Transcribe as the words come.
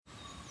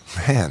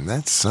Man,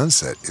 that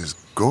sunset is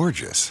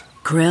gorgeous.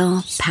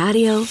 Grill,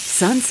 patio,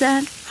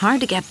 sunset.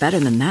 Hard to get better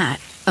than that.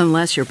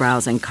 Unless you're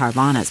browsing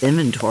Carvana's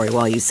inventory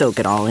while you soak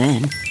it all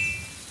in.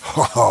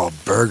 Oh,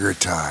 burger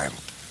time.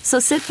 So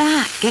sit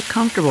back, get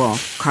comfortable.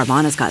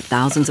 Carvana's got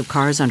thousands of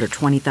cars under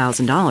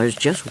 $20,000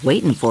 just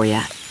waiting for you.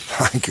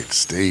 I could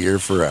stay here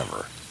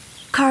forever.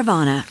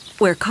 Carvana,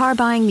 where car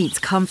buying meets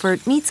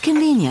comfort meets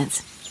convenience.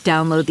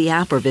 Download the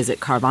app or visit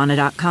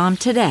Carvana.com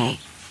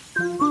today.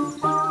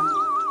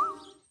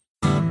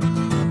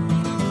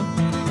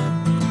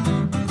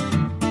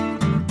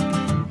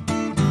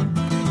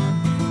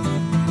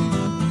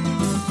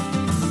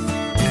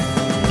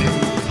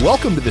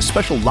 Welcome to this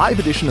special live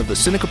edition of the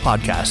Sinica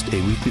Podcast,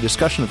 a weekly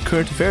discussion of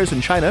current affairs in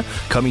China,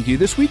 coming to you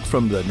this week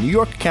from the New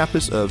York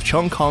campus of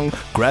Cheung Kong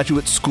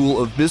Graduate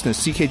School of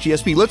Business,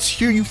 CKGSB. Let's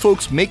hear you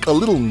folks make a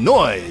little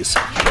noise.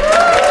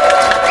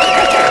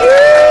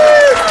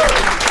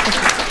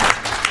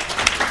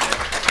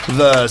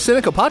 The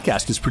Sinica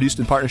Podcast is produced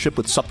in partnership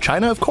with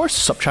SupChina, of course.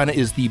 SupChina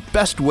is the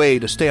best way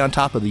to stay on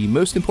top of the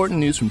most important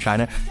news from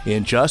China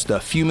in just a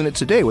few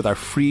minutes a day with our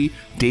free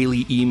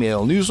daily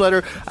email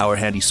newsletter, our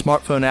handy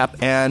smartphone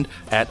app, and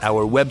at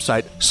our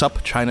website,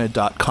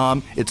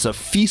 supchina.com. It's a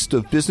feast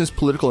of business,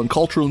 political, and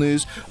cultural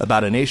news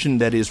about a nation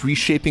that is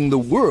reshaping the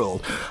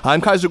world.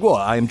 I'm Kaiser Kuo.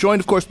 I am joined,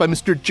 of course, by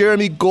Mr.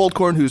 Jeremy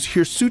Goldkorn, whose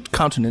hirsute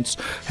countenance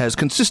has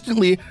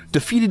consistently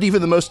defeated even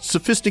the most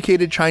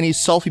sophisticated Chinese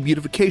selfie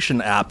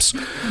beautification apps.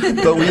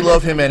 But we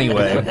love him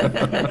anyway.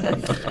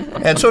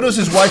 And so does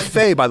his wife,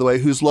 Faye, by the way,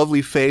 whose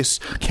lovely face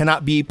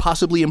cannot be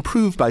possibly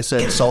improved by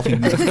said selfie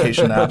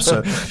beautification apps.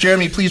 So,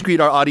 Jeremy, please greet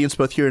our audience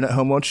both here and at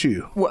home, won't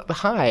you? Well,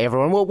 hi,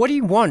 everyone. Well, what do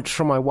you want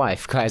from my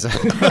wife, Kaiser?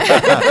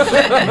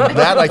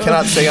 That I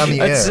cannot say on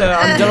the air.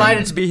 I'm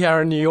delighted to be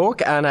here in New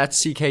York and at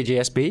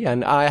CKGSB,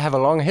 and I have a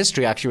long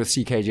history, actually, with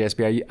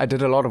CKGSB. I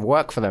did a lot of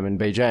work for them in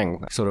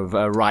Beijing, sort of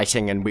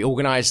writing, and we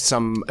organized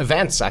some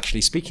events,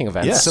 actually, speaking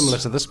events, similar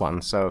to this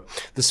one. So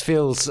this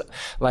feels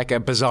like a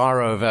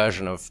bizarro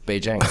version of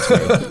Beijing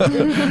to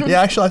me.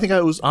 Yeah, actually, I think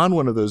I was on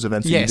one of those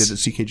events that Yes. you did at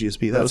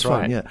CKGSB. That That's was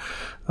fun, right. yeah.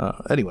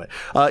 Anyway,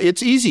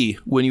 it's easy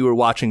when you were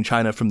watching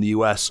China from the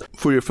U.S.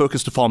 for your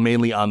focus to fall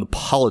mainly on the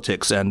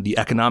politics and the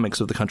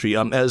economics of the country.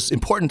 As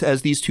important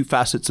as these two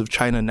facets of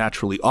China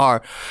naturally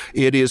are,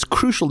 it is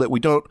crucial that we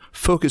don't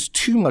focus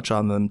too much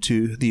on them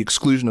to the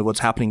exclusion of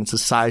what's happening in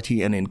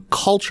society and in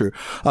culture.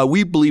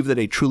 We believe that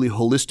a truly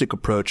holistic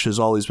approach has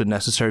always been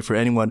necessary for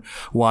anyone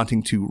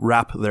wanting to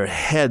wrap their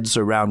heads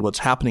around what's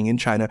happening in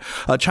China.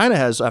 China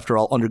has, after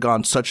all,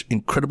 undergone such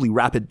incredibly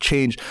rapid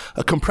change,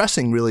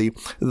 compressing really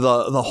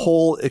the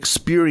whole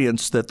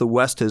experience that the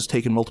West has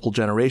taken multiple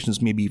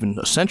generations, maybe even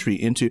a century,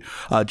 into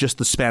just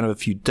the span of a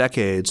few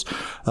decades.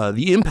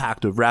 The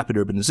impact of rapid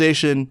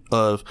urbanization,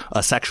 of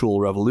a sexual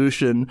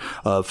revolution,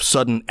 of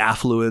sudden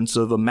affluence,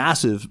 of a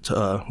massive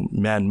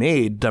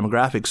man-made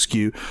demographic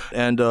skew,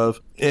 and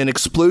of an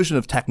explosion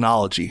of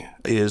technology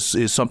is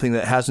something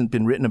that hasn't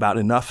been written about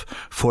enough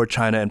for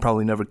China and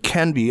probably never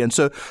can be. And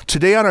so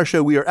today on our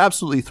show, we are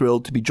absolutely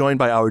thrilled to be joined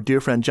by our dear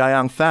friend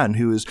Jiayang Fan,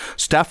 who is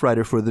staff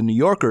writer for The New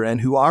Yorker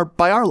and who,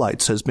 by our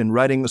lights, has been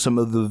writing some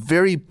of the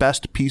very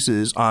best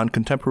pieces on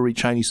contemporary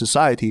Chinese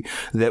society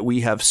that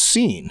we have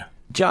seen.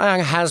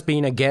 Jiayang has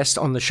been a guest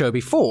on the show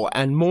before,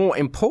 and more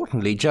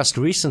importantly, just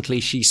recently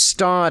she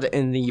starred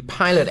in the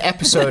pilot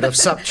episode of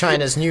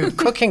SupChina's new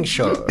cooking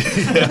show.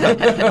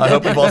 I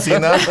hope we've all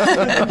seen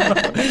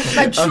that.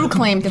 My true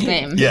claim to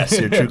fame. Yes,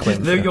 your true claim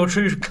to fame. Your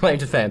true claim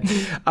to fame.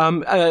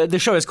 The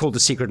show is called The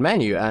Secret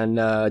Menu, and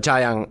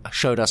Jiayang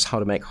showed us how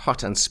to make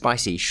hot and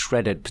spicy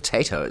shredded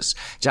potatoes.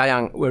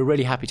 Jiayang, we're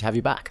really happy to have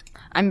you back.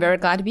 I'm very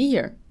glad to be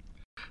here.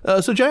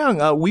 So,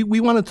 Jiayang, we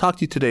want to talk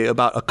to you today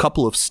about a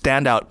couple of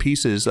standout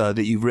pieces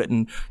that you've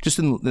written just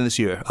in this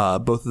year,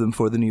 both of them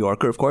for The New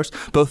Yorker, of course,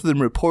 both of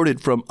them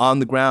reported from on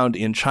the ground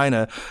in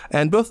China,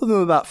 and both of them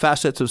about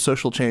facets of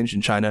social change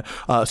in China.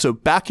 So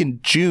back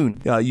in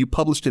June, you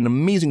published an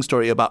amazing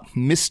story about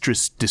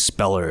mistress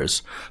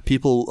dispellers,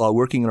 people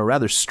working in a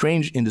rather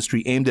strange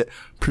industry aimed at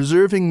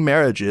preserving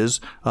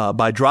marriages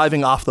by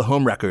driving off the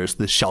homewreckers,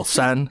 the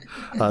xiaosan,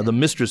 the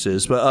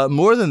mistresses. But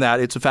more than that,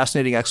 it's a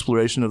fascinating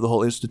exploration of the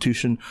whole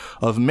institution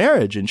of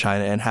marriage in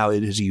China and how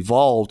it has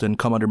evolved and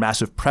come under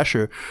massive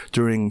pressure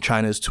during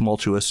China's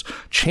tumultuous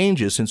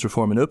changes since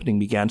reform and opening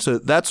began. So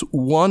that's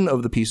one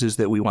of the pieces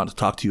that we want to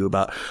talk to you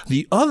about.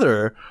 The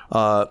other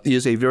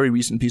is a very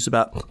recent piece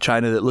about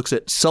China that looks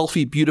at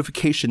selfie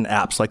beautification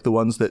apps like the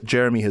ones that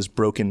Jeremy has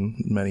broken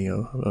many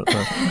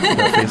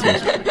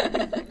faces.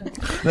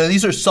 Now,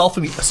 these are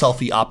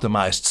selfie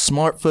optimized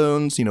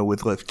smartphones,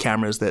 with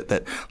cameras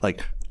that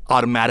like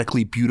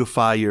automatically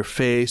beautify your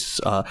face,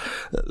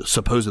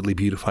 supposedly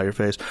beautify your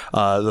face.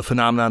 The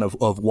phenomenon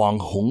of Wang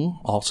Hong,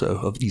 also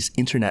of these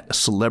internet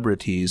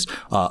celebrities,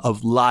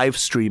 of live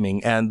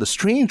streaming, and the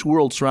strange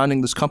world surrounding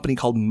this company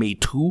called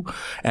Meitu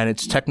and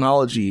its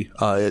technology,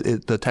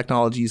 the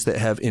technologies that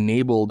have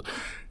enabled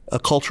a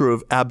culture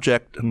of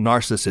abject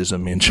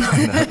narcissism in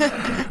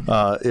China.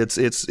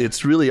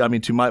 It's really, I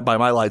mean, by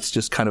my lights,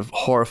 just kind of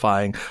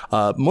horrifying.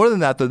 More than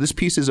that, though, this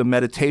piece is a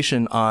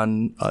meditation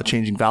on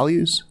changing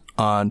values,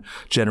 on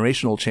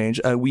generational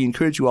change. We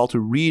encourage you all to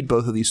read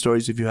both of these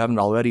stories if you haven't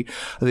already.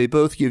 They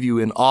both give you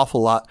an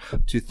awful lot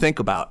to think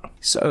about.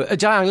 So,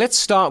 Jiayang, let's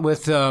start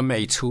with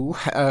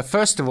Meitu.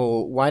 First of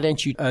all, why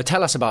don't you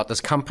tell us about this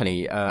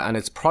company and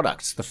its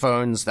products, the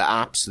phones, the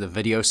apps, the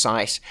video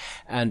site,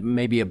 and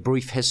maybe a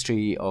brief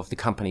history of the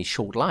company's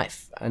short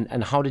life.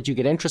 And how did you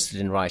get interested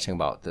in writing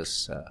about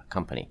this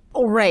company?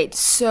 All right.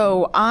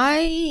 So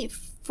I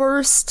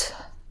first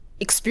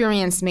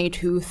experienced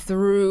Meitu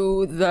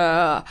through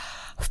the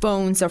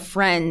phones of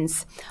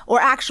friends, or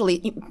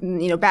actually,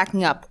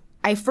 backing up,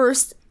 I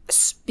first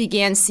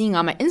began seeing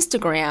on my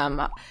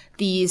Instagram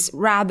these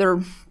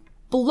rather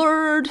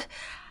blurred,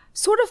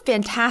 sort of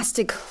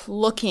fantastic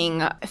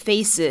looking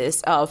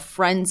faces of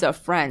friends,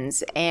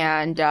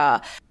 and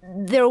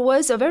there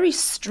was a very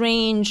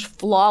strange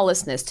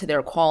flawlessness to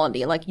their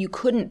quality. Like, you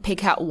couldn't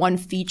pick out one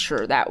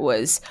feature that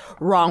was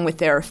wrong with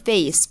their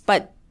face,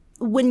 but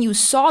when you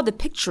saw the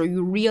picture,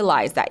 you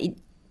realized that it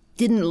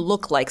didn't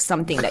look like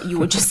something that you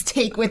would just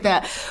take with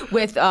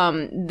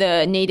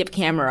the native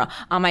camera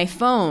on my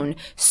phone.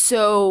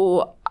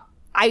 So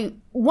I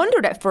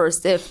wondered at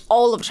first if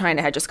all of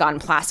China had just gotten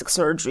plastic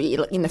surgery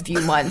in the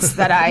few months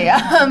that I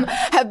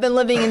have been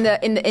living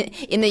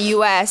in the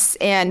U.S.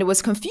 and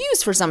was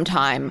confused for some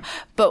time.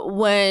 But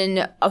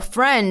when a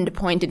friend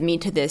pointed me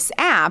to this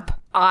app,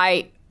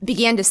 I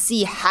began to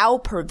see how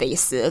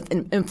pervasive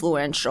and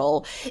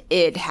influential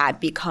it had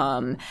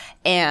become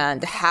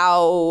and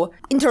how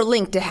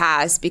interlinked it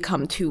has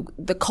become to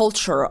the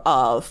culture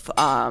of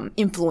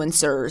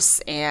influencers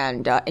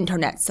and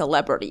internet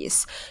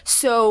celebrities.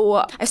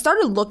 So I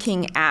started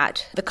looking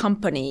at the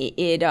company.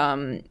 It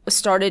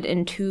started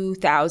in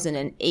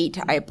 2008,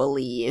 I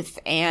believe,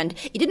 and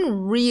it didn't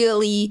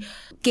really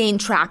gain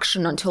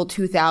traction until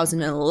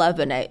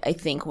 2011, I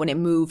think, when it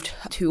moved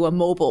to a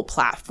mobile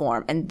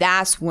platform. And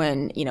that's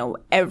when,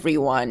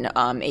 everyone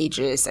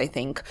ages, I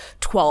think,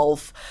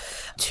 12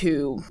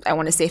 to, I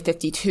want to say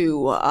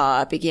 52,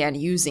 began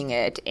using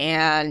it.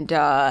 And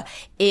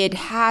it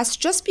has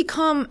just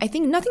become, I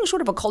think, nothing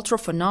short of a cultural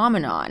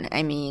phenomenon.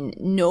 I mean,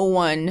 no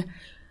one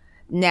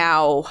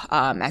now,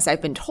 as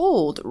I've been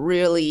told,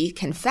 really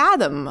can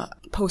fathom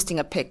posting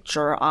a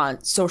picture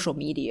on social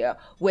media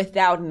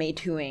without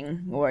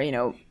Meituing or,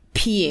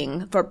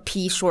 peeing, for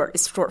P short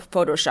is for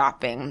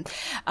photoshopping.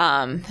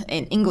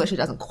 In English, it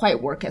doesn't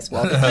quite work as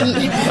well.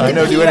 I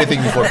know, do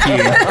anything before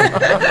peeing.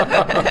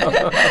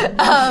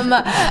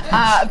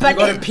 But you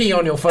got to pee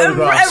on your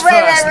photographs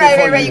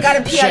right. You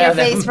got to pee on your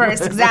face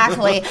first,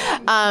 exactly.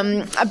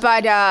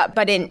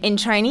 But in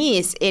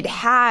Chinese, it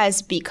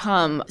has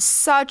become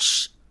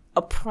such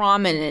a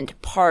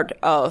prominent part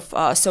of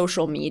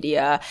social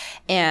media.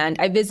 And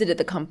I visited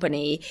the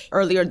company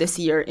earlier this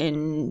year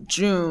in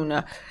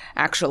June,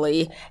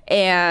 actually.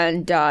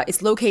 And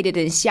it's located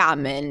in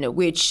Xiamen,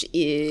 which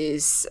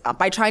is,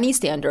 by Chinese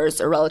standards,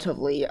 a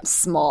relatively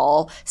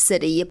small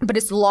city. But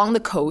it's along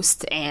the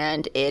coast,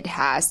 and it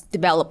has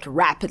developed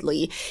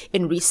rapidly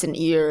in recent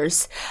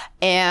years.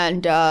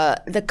 And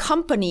the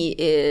company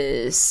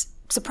is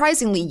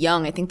surprisingly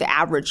young. I think the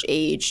average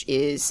age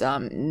is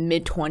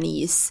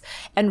mid-20s.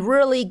 And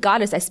really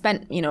got us, I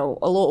spent, a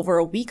little over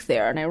a week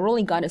there, and I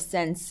really got a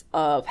sense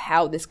of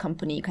how this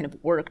company kind of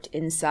worked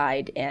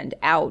inside and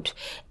out.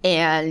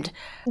 And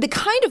the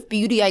kind of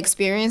beauty I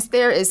experienced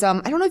there is,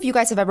 I don't know if you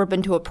guys have ever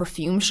been to a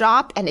perfume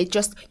shop, and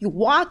you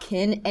walk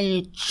in and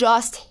it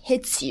just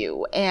hits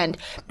you. And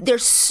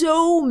there's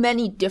so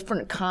many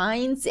different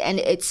kinds, and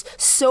it's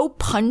so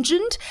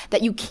pungent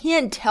that you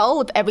can't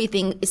tell if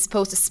everything is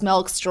supposed to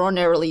smell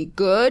extraordinarily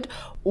good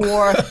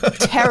or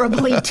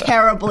terribly,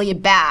 terribly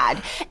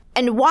bad.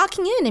 And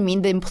walking in, I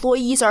mean, the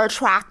employees are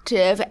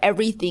attractive.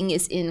 Everything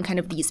is in kind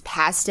of these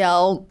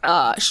pastel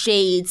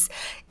shades.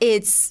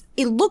 It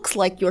looks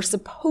like you're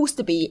supposed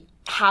to be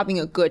having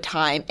a good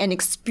time and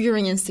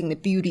experiencing the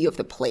beauty of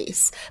the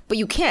place. But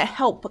you can't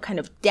help but kind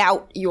of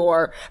doubt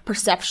your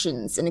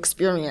perceptions and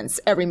experience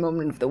every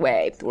moment of the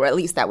way, or at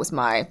least that was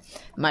my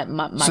So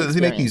experience.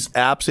 They make these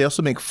apps. They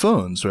also make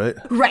phones, right?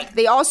 Right.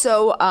 They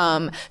also,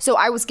 so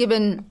I was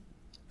given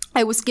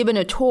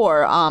a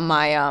tour on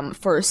my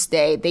first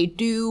day.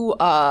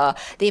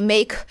 They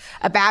make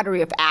a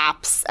battery of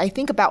apps. I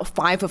think about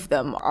 5 of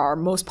them are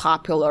most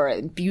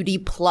popular. Beauty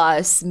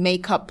Plus,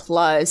 Makeup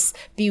Plus,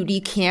 Beauty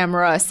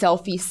Camera,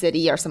 Selfie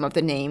City are some of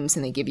the names,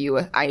 and they give you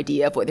an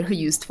idea of what they're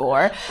used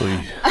for.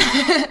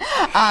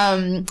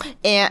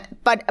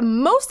 But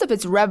most of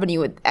its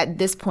revenue at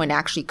this point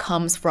actually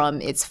comes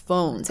from its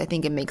phones. I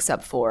think it makes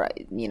up for,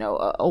 an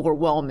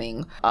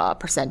overwhelming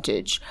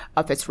percentage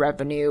of its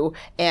revenue.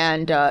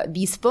 And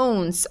these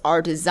phones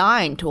are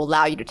designed to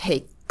allow you to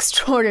take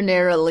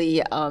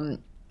extraordinarily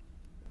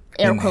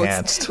air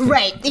quotes,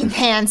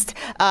 enhanced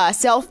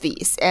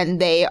selfies,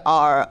 and they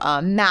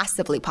are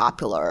massively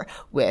popular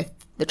with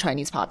the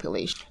Chinese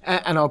population.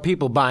 And are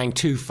people buying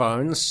two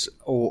phones,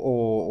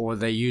 or are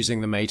they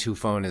using the Meitu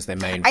phone as their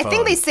main phone? I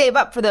think they save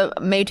up for the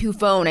Meitu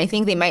phone. I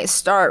think they might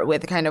start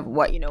with kind of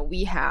what,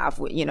 we have,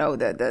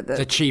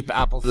 the cheap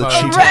Apple phone.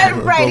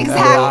 Right,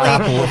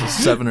 exactly. Apple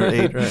 7 or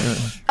 8,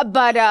 right?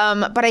 But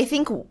I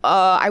think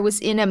I was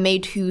in a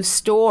Meitu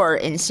store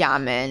in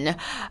Xiamen,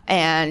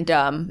 and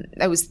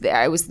I was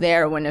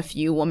there when a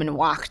few women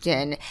walked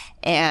in,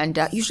 and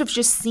you should have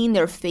just seen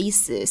their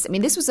faces. I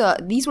mean,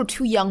 these were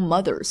two young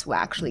mothers who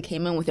actually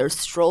came in with their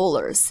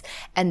strollers,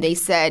 and they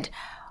said,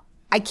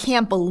 I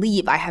can't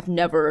believe I have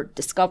never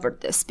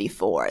discovered this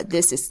before.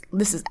 This is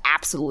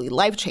absolutely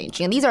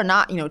life-changing. And these are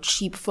not,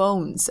 cheap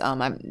phones.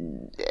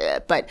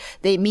 But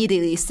they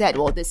immediately said,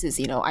 well, this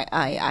is,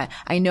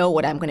 I know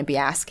what I'm going to be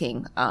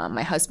asking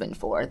my husband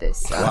for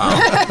this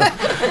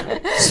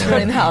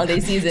during the holiday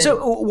season.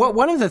 So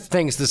one of the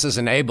things this has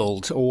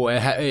enabled, or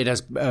it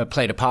has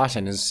played a part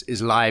in,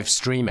 is live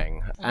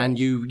streaming. And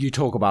you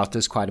talk about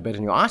this quite a bit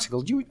in your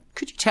article.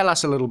 Could you tell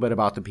us a little bit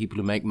about the people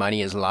who make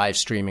money as live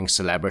streaming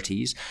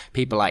celebrities?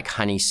 People like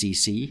Honey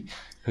CC,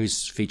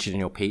 who's featured in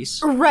your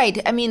piece.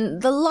 Right. I mean,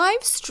 the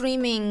live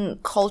streaming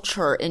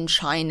culture in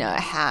China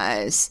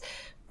has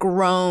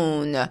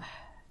grown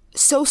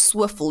so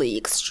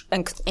swiftly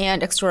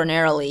and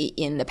extraordinarily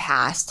in the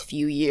past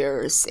few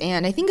years.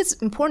 And I think it's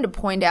important to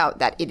point out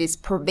that it is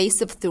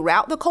pervasive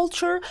throughout the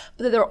culture,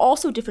 but that there are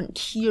also different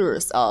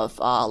tiers of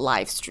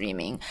live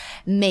streaming.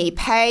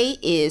 Meipei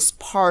is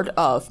part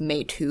of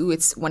Meitu.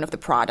 It's one of the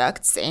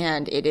products,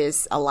 and it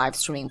is a live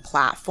streaming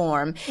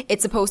platform.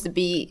 It's supposed to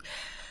be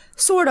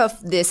sort of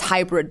this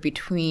hybrid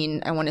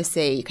between, I want to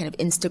say, kind of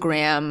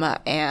Instagram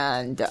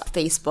and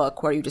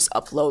Facebook, where you just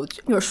upload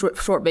your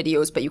short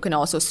videos, but you can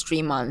also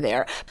stream on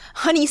there.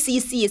 Honey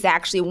CC is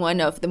actually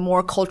one of the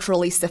more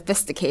culturally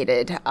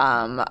sophisticated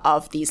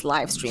of these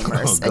live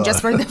streamers. And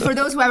just for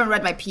those who haven't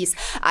read my piece,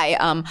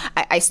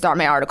 I start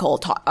my article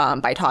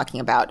by talking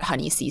about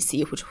Honey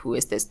CC, who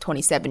is this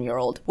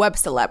 27-year-old web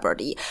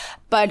celebrity.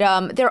 But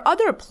there are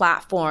other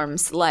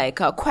platforms like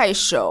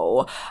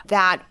Kuaishou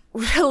that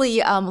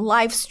really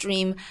live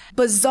stream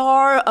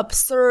bizarre,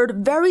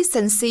 absurd, very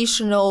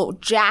sensational,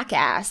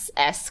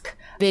 jackass-esque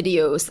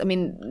videos. I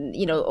mean,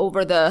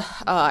 over the,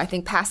 I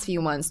think, past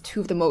few months,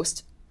 two of the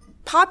most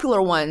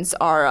popular ones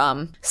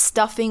are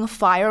stuffing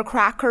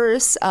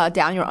firecrackers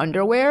down your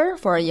underwear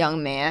for a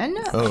young man.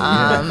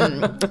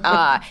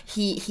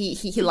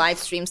 He live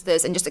streams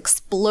this and just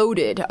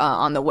exploded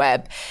on the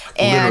web.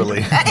 And,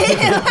 literally.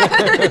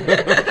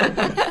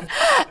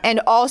 And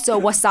also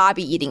wasabi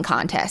eating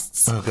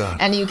contests. Oh God.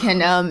 And you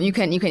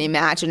can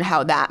imagine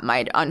how that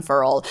might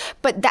unfurl.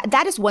 But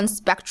that is one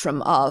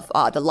spectrum of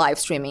the live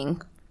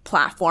streaming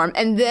platform.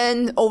 And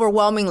then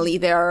overwhelmingly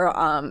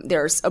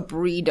there's a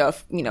breed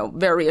of,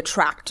 very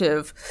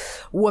attractive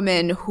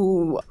women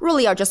who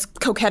really are just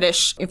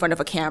coquettish in front of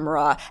a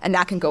camera, and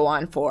that can go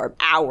on for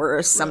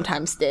hours,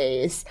 sometimes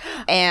days.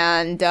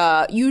 And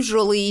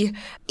usually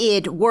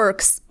it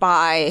works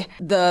by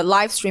the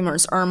live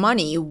streamers earn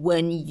money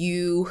when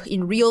you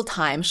in real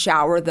time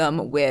shower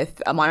them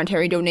with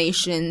monetary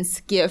donations,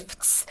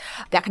 gifts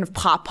that kind of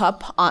pop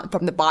up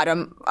from the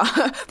bottom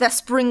that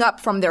spring up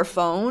from their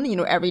phone,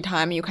 every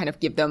time you kind of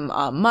give them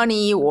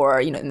money, or,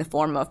 in the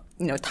form of,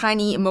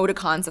 tiny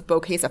emoticons of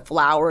bouquets of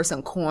flowers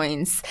and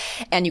coins.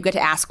 And you get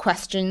to ask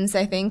questions,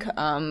 I think,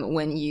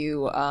 when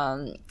you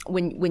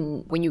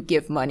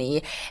give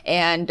money.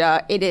 And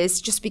it has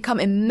just become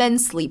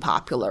immensely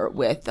popular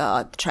with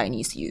the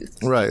Chinese youth.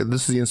 Right.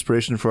 This is the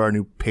inspiration for our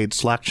new paid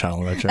Slack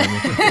channel, right, Jeremy?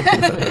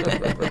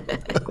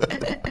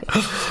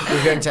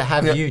 We're going to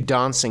have you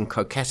dancing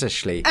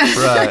coquettishly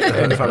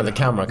in front of the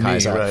camera,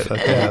 Kaiser. Right.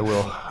 Okay, I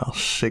will. I'll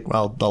shake.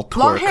 I'll twerk.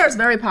 Long hair is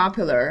very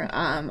popular.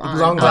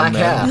 Long black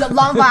hair.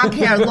 Long black hair.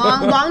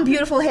 Long,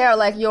 beautiful hair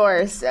like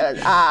yours,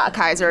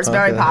 Kaiser, is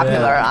very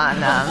popular on.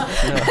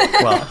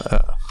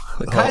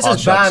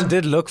 Kaiser's band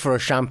did look for a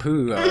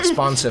shampoo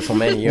sponsor for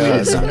many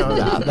years. I know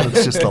that.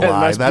 That's just a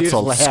lie. That's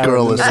a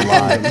scurrilous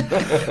lie.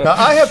 Now,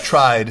 I have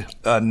tried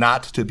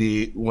not to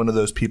be one of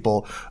those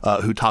people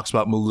who talks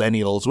about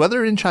millennials,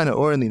 whether in China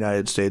or in the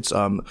United States.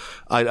 I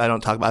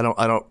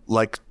don't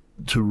like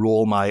to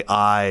roll my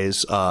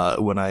eyes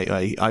when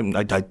I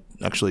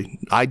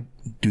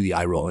do the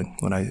eye rolling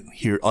when I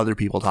hear other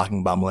people talking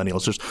about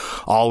millennials. There's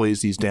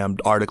always these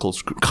damned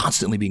articles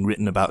constantly being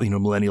written about,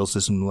 millennials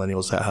this and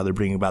millennials that, how they're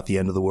bringing about the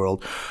end of the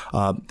world.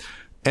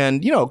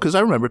 And, because I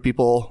remember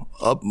people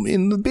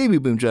in the baby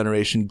boom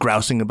generation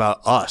grousing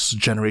about us,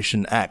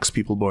 Generation X,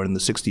 people born in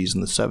the 60s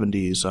and the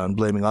 70s,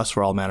 blaming us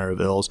for all manner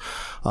of ills.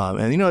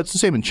 And, it's the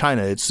same in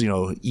China. It's,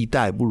 一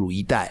代不如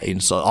一代.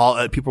 And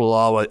so people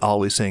are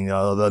always saying,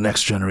 the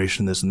next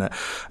generation, this and that.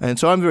 And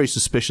so I'm very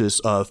suspicious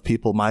of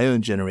people, my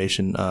own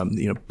generation,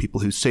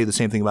 people who say the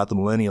same thing about the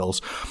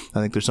millennials.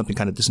 I think there's something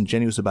kind of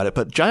disingenuous about it.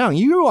 But Jiayang,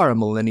 you are a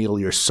millennial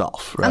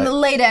yourself, right? I'm the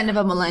late end of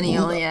a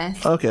millennial,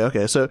 yes.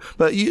 Okay. So,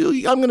 but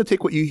I'm going to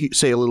take what you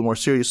say a little more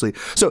seriously.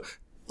 So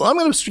Well, I'm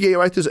going to get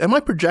right this. Am I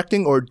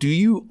projecting, or do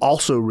you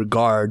also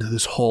regard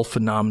this whole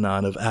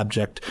phenomenon of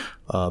abject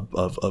of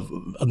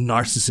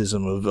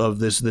narcissism, of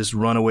this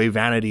runaway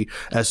vanity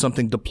as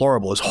something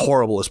deplorable, as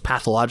horrible, as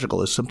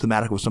pathological, as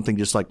symptomatic of something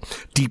just like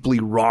deeply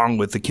wrong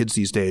with the kids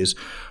these days?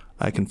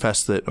 I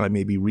confess that I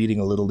may be reading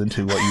a little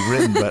into what you've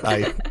written, but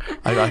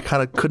I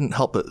kind of couldn't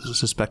help but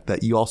suspect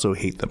that you also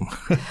hate them.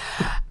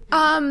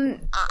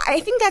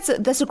 I think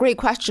that's a great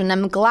question.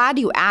 I'm glad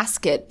you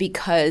ask it,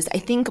 because I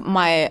think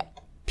my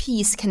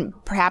piece can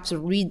perhaps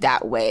read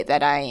that way,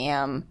 that I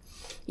am,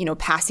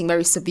 passing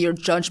very severe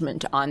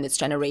judgment on this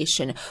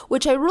generation,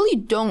 which I really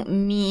don't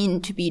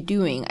mean to be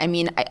doing. I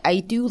mean, I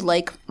do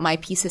like my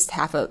pieces to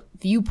have a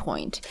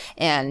viewpoint,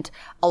 and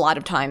a lot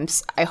of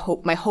times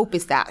my hope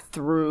is that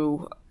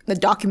through the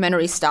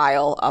documentary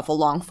style of a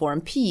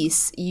long-form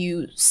piece,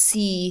 you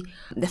see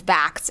the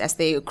facts as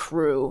they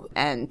accrue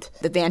and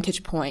the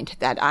vantage point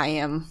that I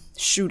am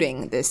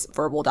shooting this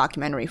verbal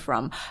documentary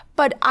from.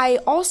 But I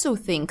also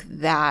think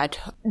that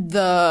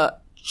the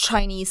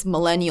Chinese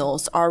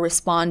millennials are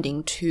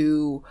responding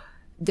to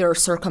their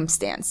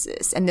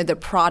circumstances, and they're the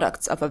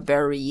products of a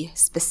very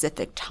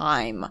specific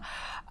time.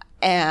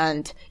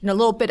 And in a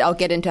little bit, I'll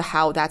get into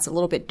how that's a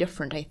little bit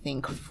different, I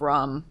think,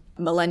 from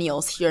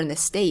millennials here in the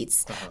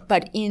States.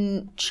 But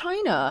in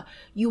China,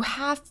 you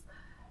have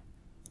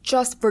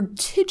just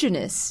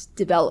vertiginous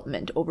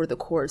development over the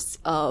course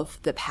of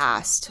the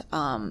past,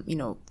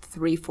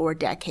 3-4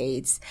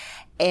 decades.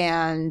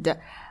 And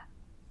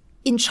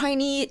in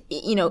China,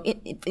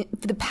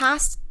 for the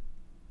past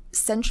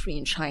century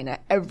in China,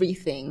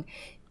 everything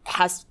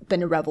has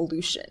been a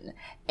revolution.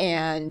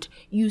 And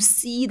you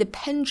see the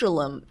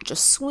pendulum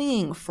just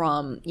swinging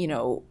from,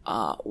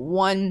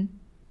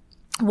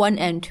 one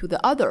end to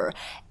the other.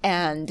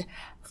 And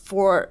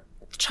for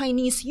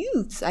Chinese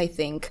youths, I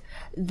think,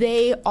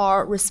 they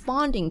are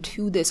responding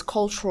to this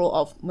cultural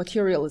of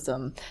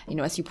materialism,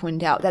 as you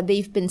pointed out, that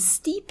they've been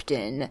steeped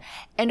in,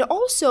 and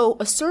also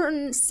a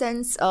certain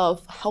sense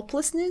of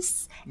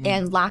helplessness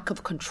and lack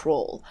of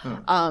control.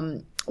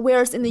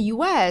 Whereas in the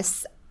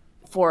U.S.,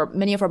 for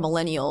many of our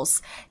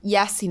millennials,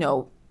 yes,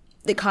 the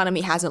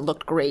economy hasn't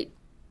looked great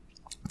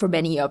for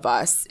many of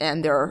us,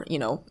 and there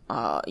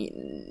are,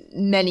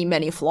 many,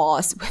 many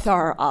flaws with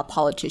our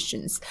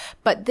politicians.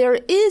 But there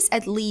is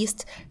at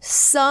least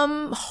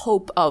some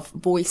hope of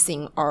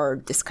voicing our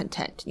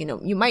discontent.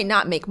 You might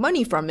not make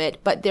money from it,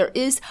 but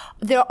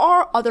there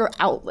are other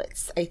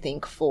outlets, I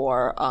think,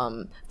 for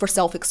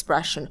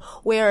self-expression.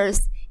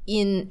 Whereas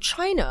in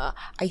China,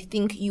 I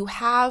think you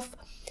have,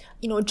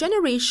 a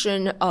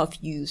generation of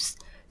youth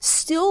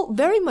still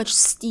very much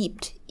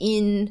steeped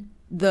in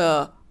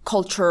the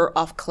culture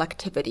of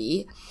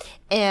collectivity,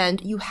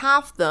 and you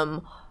have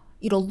them,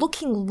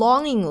 looking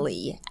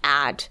longingly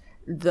at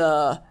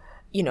the,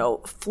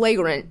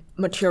 flagrant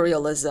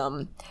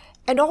materialism,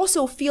 and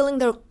also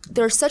feeling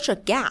there's such a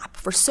gap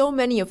for so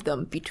many of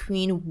them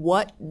between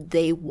what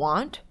they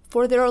want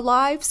for their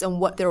lives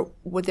and what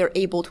they're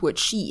able to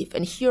achieve.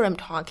 And here I'm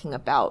talking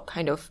about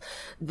kind of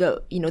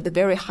the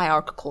very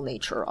hierarchical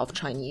nature of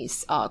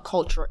Chinese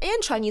culture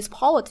and Chinese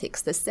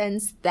politics, the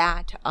sense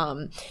that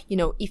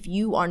if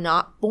you are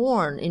not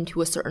born into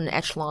a certain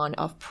echelon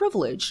of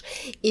privilege,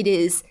 it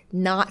is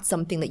not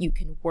something that you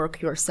can work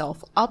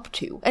yourself up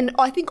to. And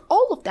I think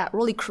all of that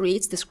really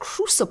creates this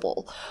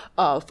crucible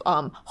of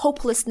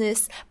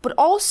hopelessness, but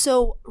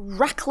also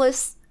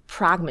reckless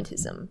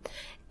pragmatism.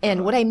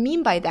 And what I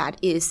mean by that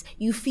is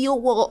you feel,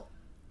 well,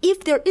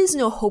 if there is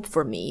no hope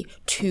for me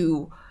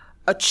to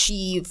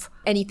achieve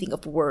anything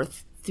of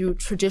worth through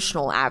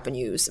traditional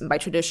avenues, and by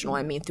traditional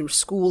I mean through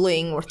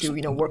schooling or through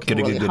working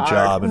getting really a good hard,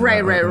 job, and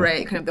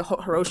right, kind of the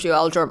Horatio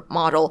Alger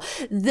model.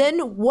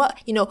 Then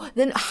what?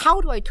 Then how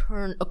do I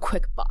turn a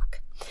quick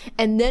buck?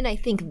 And then I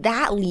think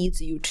that leads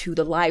you to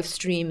the live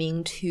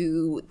streaming,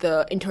 to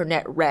the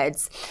internet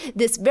reds,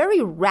 this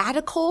very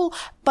radical,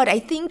 but I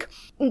think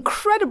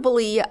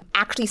incredibly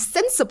actually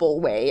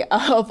sensible way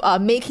of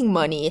making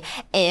money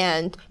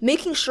and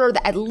making sure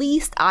that at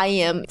least I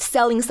am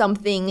selling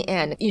something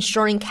and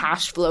ensuring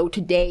cash flow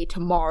today,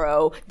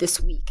 tomorrow, this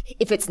week.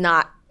 If it's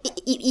not,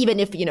 even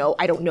if,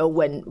 I don't know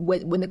when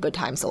the good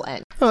times will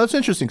end. Oh, that's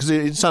interesting, because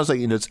it sounds like,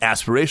 it's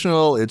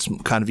aspirational, it's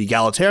kind of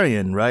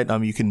egalitarian, right?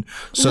 You can,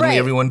 suddenly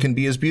everyone can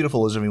be as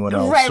beautiful as everyone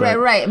else.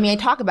 Right. I mean, I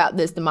talk about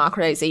this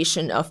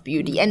democratization of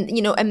beauty, and,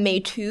 and May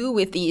too,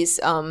 with these,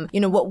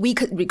 what we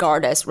could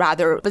regard as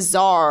rather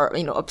bizarre,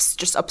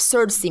 just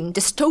absurd seeming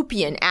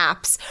dystopian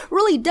apps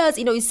really does,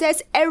 it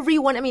says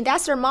everyone, I mean,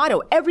 that's their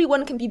motto,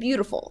 everyone can be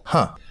beautiful.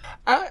 Huh.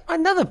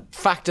 Another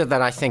factor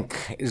that I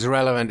think is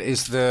relevant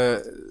is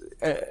the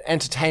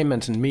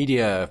entertainment and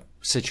media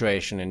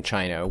situation in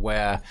China,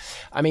 where,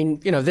 I mean,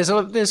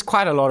 there's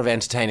quite a lot of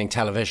entertaining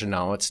television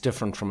now. It's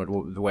different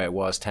from the way it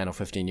was 10 or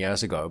 15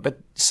 years ago, but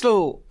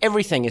still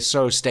everything is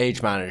so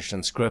stage managed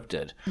and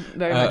scripted.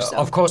 Very much so.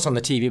 Of course on the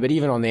TV, but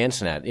even on the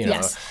internet,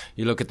 Yes.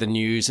 You look at the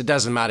news, it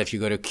doesn't matter if you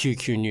go to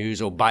QQ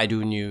News or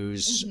Baidu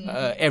News,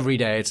 every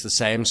day it's the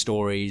same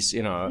stories,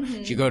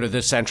 if you go to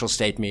the central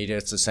state media,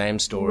 it's the same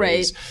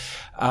stories.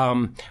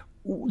 Right.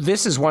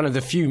 this is one of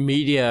the few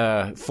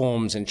media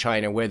forms in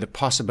China where the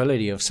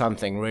possibility of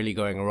something really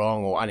going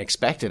wrong or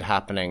unexpected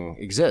happening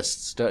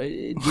exists. Do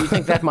you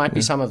think that might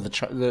be some of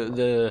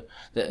the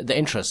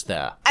interest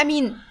there? I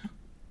mean,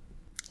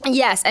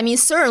 yes. I mean,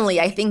 certainly,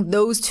 I think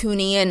those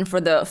tuning in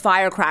for the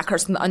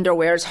firecrackers and the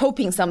underwears,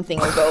 hoping something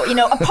will go,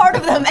 a part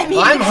of them, I mean...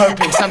 I'm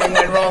hoping something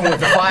went wrong with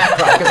the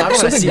firecrackers. I want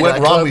to see Something went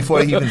wrong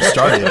before he even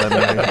started.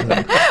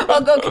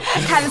 Well, go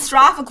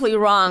catastrophically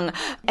wrong.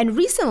 And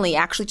recently,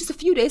 actually, just a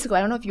few days ago, I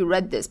don't know if you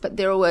read this, but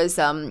there was,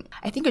 I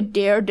think, a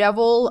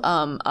daredevil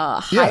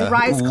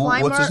high-rise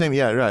climber. What's his name?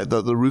 Yeah, right.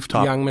 The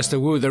rooftop. Young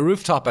Mr. Wu, the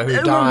rooftopper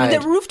who died. The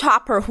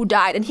rooftopper who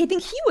died. And I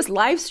think he was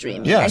live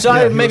streaming. Yeah.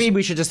 So maybe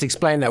we should just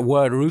explain that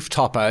word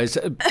rooftopper. It's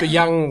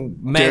young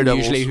men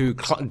usually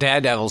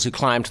daredevils who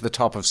climb to the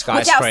top of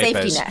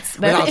skyscrapers.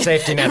 Without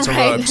safety nets or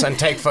Right. ropes and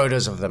take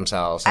photos of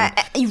themselves.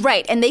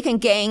 Right. And they can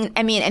gain,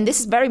 and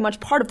this is very much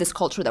part of this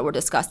culture that we're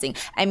discussing.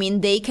 I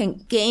mean, they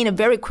can gain a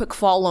very quick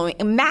following,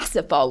 a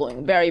massive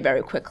following very,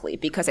 very quickly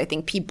because I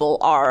think people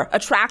are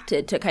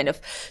attracted to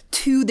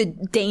the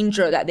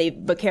danger that they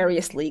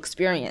vicariously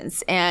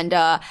experience. And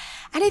I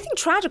think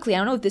tragically, I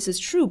don't know if this is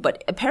true,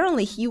 but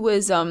apparently he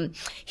was,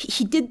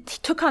 he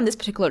took on this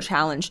particular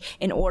challenge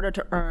in order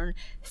to earn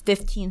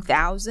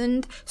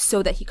 $15,000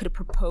 so that he could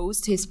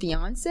propose to his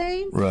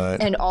fiancée. Right.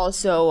 And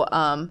also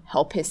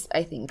help his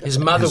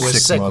mother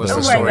was sick was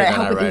the story that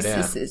I read.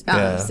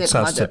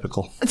 Sounds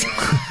typical.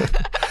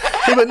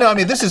 Yeah, but no, I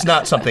mean, this is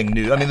not something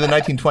new. I mean, the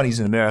 1920s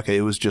in America,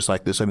 it was just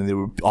like this. I mean, there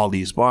were all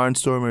these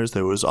barnstormers.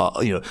 There was,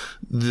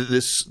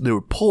 there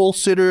were pole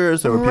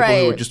sitters. There were people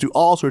who would just do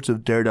all sorts of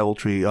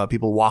daredeviltry.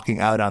 People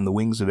walking out on the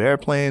wings of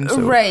airplanes.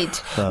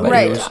 Right.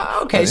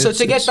 Okay, so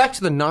to get back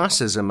to the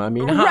narcissism, I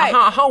mean,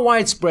 how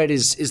widespread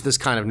is this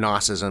kind of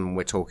narcissism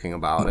we're talking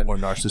about? Or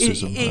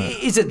narcissism.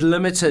 Is it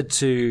limited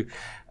to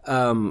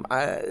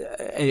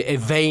a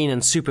vain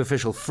and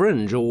superficial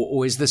fringe,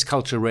 or is this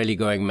culture really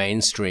going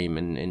mainstream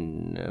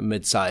in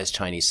mid-sized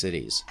Chinese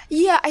cities?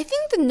 Yeah, I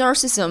think the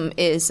narcissism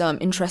is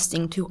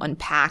interesting to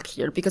unpack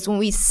here because when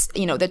we,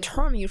 the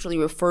term usually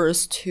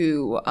refers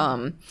to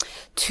the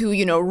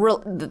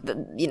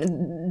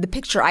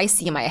picture I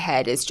see in my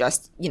head is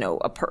just,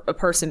 a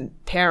person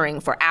peering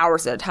for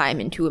hours at a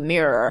time into a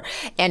mirror,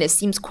 and it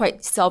seems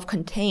quite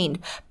self-contained.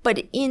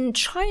 But in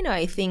China,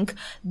 I think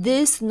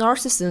this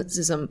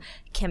narcissism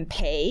can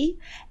pay,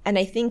 and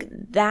I think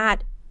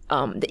that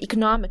the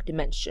economic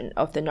dimension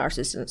of the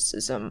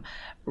narcissism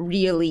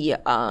really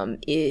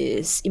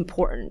is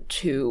important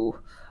to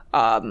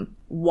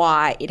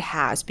why it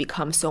has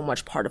become so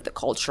much part of the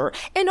culture.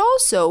 And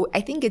also,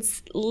 I think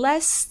it's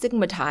less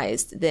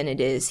stigmatized than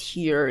it is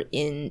here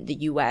in the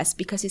US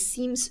because it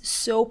seems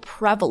so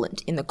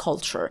prevalent in the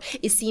culture.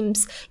 It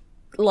seems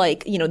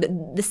like,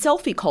 the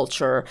selfie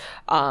culture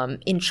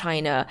in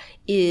China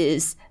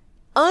is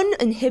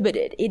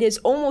uninhibited. It is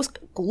almost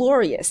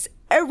glorious.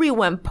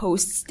 Everyone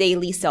posts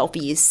daily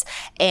selfies,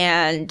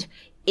 and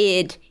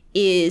it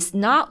is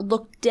not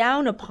looked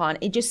down upon.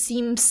 It just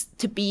seems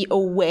to be a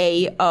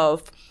way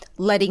of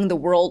letting the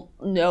world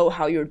know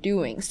how you're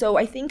doing. So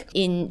I think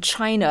in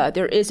China,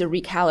 there is a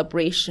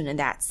recalibration in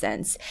that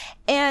sense.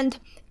 And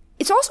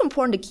it's also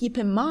important to keep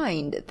in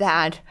mind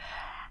that,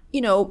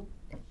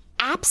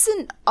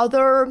 absent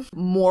other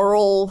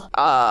moral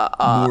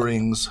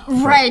moorings,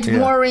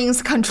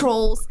 moorings,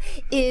 controls,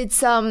 it's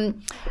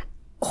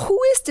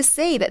who is to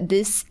say that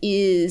this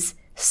is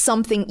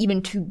something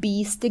even to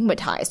be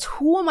stigmatized?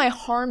 Who am I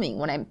harming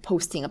when I'm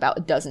posting about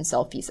a dozen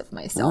selfies of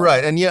myself?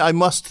 Right. And I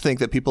must think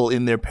that people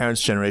in their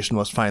parents' generation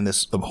must find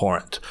this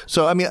abhorrent.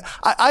 So, I mean,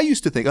 I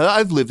used to think,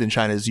 I've lived in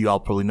China, as you all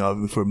probably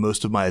know, for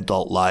most of my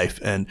adult life.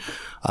 And,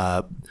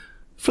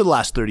 for the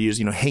last 30 years,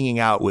 hanging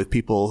out with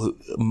people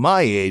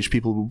my age,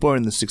 people who were born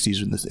in the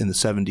 60s or in the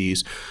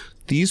 70s,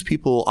 these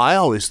people I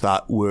always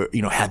thought were,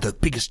 had the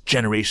biggest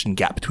generation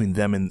gap between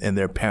them and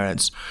their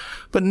parents.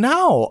 But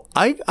now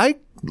I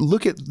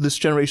look at this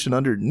generation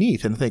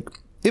underneath and think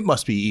it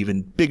must be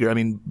even bigger. I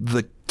mean,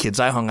 the kids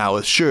I hung out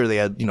with, sure, they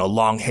had,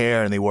 long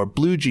hair and they wore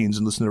blue jeans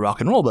and listened to rock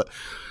and roll, but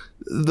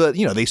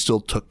they still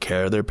took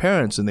care of their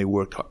parents and they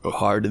worked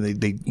hard and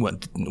they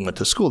went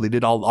to school. They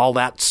did all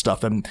that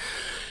stuff. And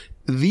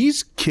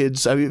these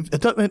kids, I mean,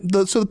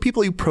 so the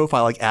people you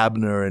profile like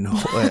Abner and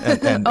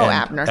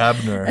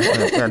Abner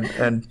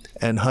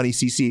and Honey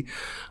CC,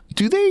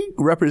 do they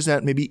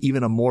represent maybe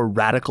even a more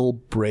radical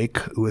break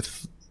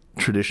with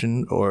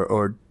tradition,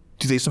 or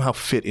do they somehow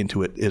fit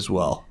into it as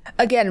well?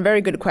 Again, very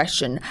good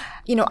question.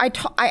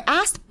 I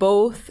asked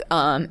both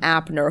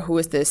Abner, who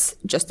is this,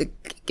 just to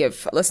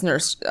give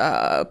listeners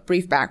a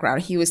brief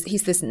background, he's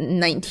this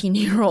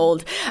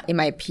 19-year-old in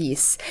my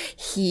piece.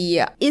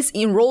 He is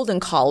enrolled in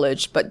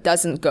college, but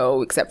doesn't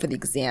go except for the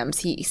exams.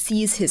 He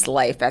sees his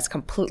life as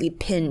completely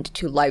pinned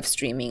to live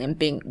streaming and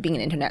being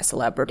an internet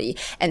celebrity,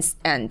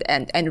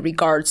 and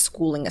regards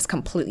schooling as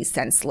completely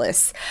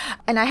senseless.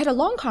 And I had a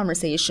long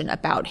conversation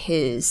about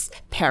his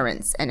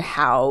parents and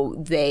how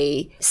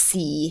they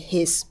see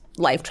his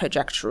life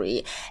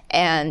trajectory.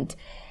 And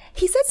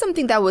he said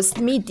something that was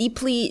to me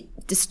deeply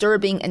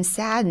disturbing and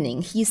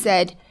saddening. He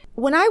said,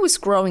 when I was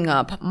growing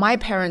up,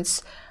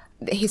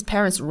 his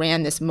parents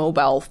ran this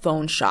mobile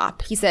phone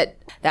shop. He said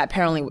that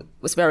apparently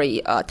was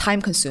very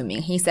time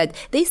consuming. He said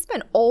they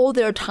spent all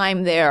their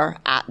time there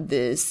at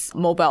this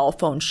mobile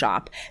phone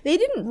shop. They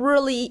didn't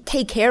really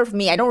take care of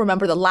me. I don't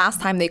remember the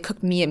last time they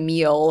cooked me a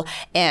meal,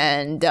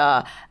 and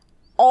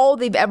all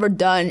they've ever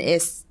done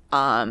is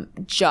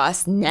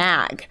just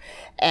nag.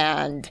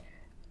 And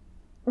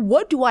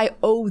what do I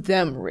owe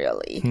them,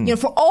 really?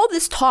 For all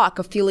this talk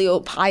of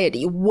filial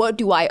piety, what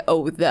do I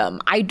owe them?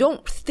 I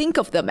don't think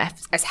of them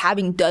as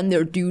having done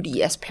their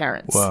duty as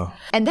parents. Wow.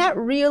 And that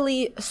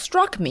really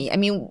struck me. I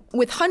mean,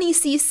 with Honey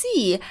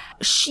CC,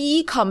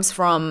 she comes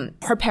from,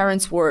 her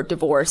parents were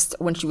divorced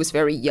when she was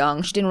very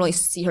young. She didn't really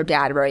see her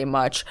dad very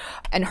much.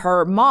 And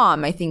her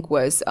mom, I think,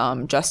 was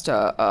just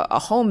a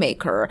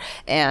homemaker.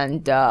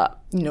 And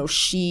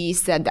she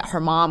said that her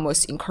mom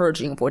was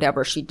encouraging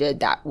whatever she did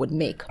that would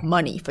make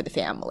money for the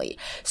family.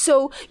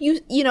 So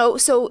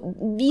so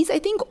these, I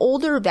think,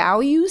 older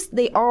values,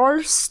 they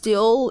are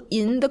still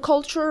in the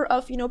culture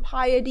of,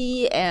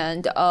 piety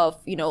and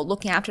of,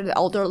 looking after the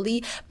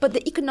elderly. But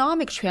the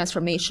economic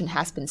transformation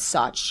has been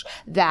such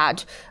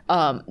that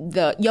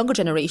the younger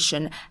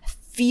generation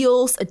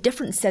feels a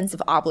different sense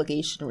of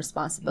obligation and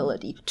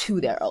responsibility to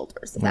their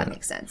elders, if that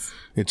makes sense.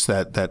 It's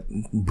that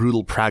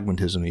brutal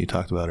pragmatism that you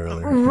talked about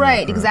earlier.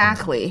 Right,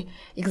 exactly.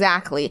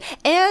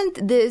 And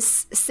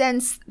this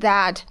sense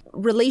that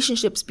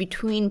relationships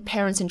between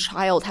parents and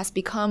child has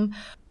become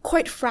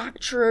quite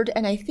fractured,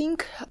 and I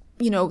think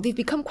they've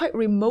become quite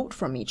remote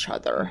from each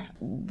other.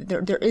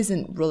 There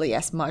isn't really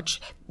as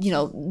much,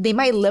 they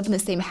might live in the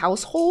same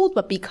household,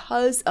 but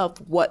because of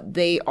what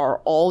they are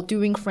all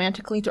doing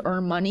frantically to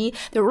earn money,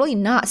 they're really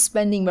not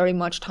spending very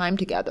much time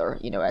together,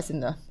 as in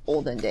the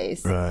olden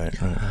days. Right.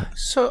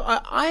 So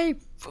I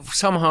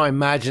somehow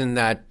imagine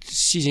that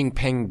Xi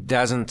Jinping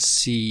doesn't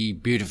see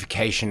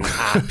beautification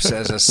apps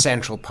as a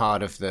central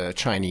part of the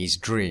Chinese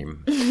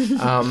dream.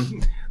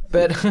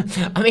 But,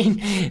 I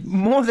mean,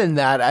 more than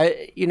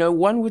that,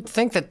 one would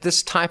think that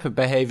this type of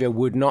behavior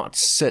would not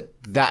sit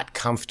that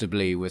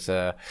comfortably with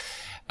a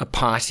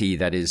party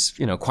that is,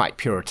 quite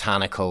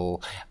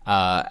puritanical,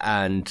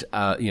 and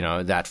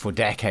that for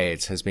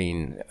decades has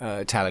been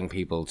telling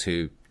people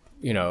to,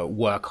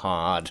 work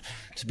hard,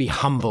 to be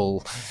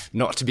humble,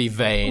 not to be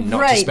vain,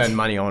 not to spend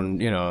money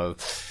on,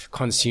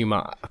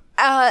 consumer.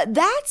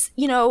 That's,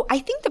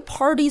 I think the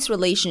party's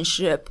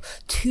relationship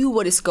to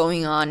what is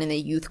going on in the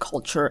youth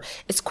culture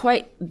is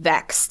quite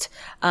vexed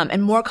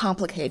and more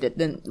complicated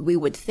than we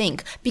would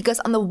think. Because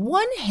on the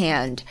one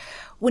hand,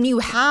 when you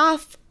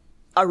have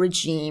a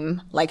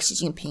regime like Xi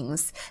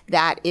Jinping's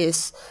that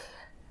is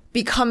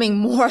becoming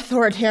more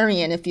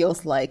authoritarian, it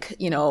feels like,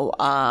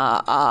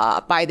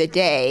 by the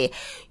day,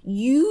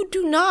 you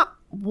do not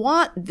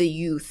want the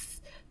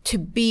youth to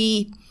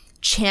be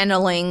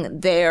channeling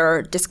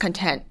their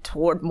discontent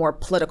toward more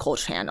political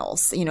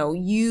channels.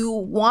 You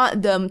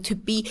want them to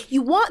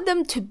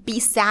be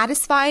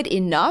satisfied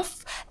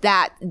enough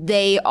that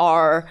they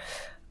are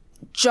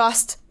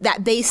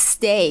that they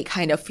stay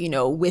kind of,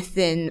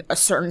 within a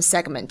certain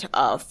segment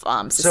of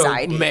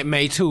society. So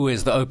Meitu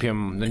is the new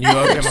opium of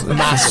the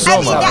masses. I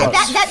mean,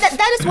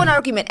 that is one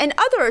argument. And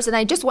others, and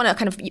I just want to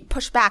kind of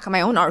push back on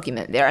my own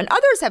argument there, and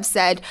others have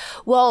said,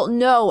 well,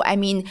 no, I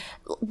mean,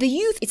 the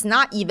youth, it's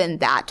not even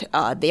that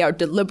they are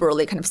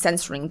deliberately kind of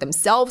censoring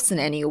themselves in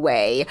any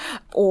way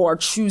or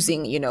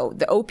choosing,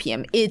 the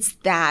opium. It's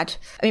that,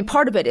 I mean,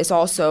 part of it is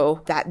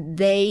also that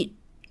they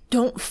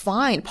don't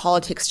find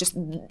politics just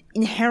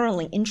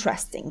inherently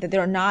interesting, that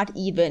they're not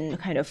even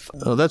kind of...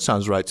 Oh, that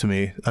sounds right to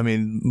me. I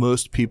mean,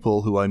 most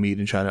people who I meet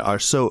in China are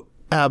so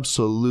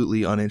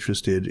absolutely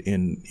uninterested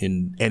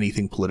in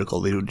anything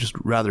political. They would just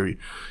rather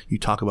you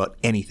talk about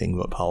anything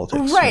but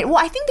politics. Right. Well,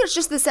 I think there's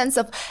just the sense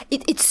of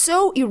it's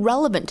so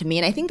irrelevant to me.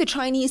 And I think the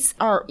Chinese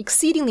are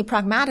exceedingly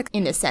pragmatic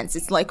in this sense.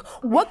 It's like,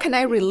 what can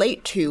I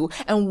relate to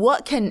and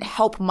what can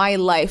help my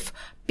life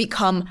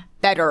become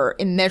better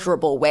in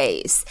measurable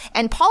ways?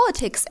 And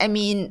politics, I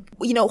mean,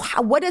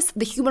 what is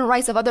the human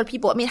rights of other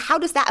people? I mean, how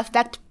does that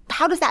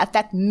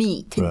affect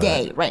me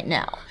today, right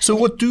now? So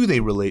what do they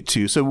relate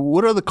to? So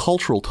what are the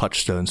cultural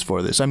touchstones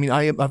for this? I mean,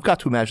 I've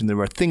got to imagine there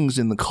are things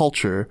in the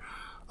culture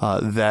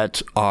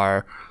that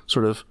are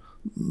sort of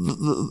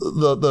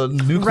the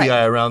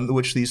nuclei around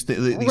which these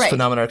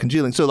phenomena are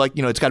congealing. So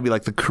it's got to be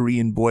like the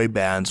Korean boy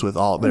bands with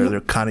all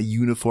their kind of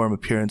uniform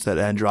appearance, that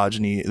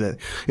androgyny. That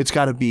it's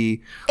got to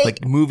be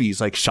like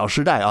movies like 小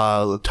时代,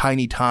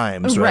 Tiny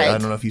Times, right? I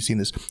don't know if you've seen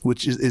this,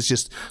 which is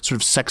just sort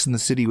of Sex in the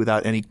City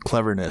without any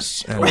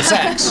cleverness or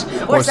sex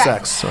or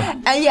sex.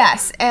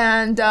 Yes,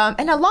 and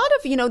a lot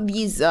of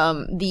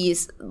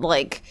these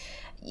like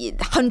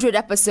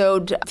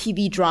 100-episode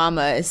TV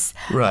dramas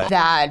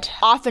that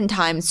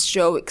oftentimes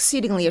show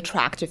exceedingly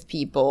attractive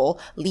people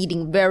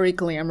leading very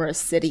glamorous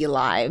city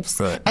lives.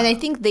 Right. And I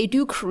think they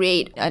do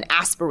create an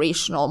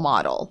aspirational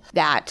model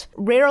that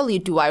rarely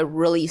do I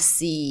really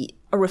see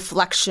a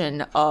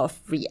reflection of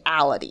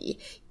reality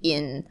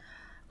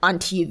on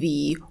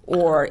TV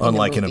or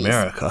unlike in in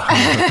America.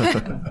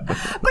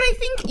 But I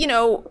think,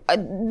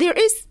 there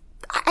is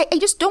I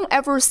just don't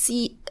ever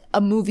see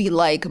a movie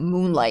like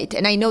Moonlight,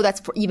 and I know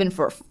that's even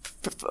for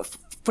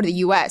the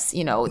U.S.,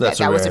 you know, that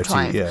was a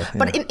triumph. Yeah.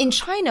 But in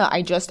China,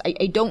 I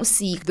don't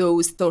see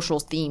those social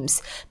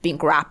themes being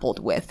grappled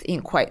with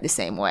in quite the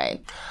same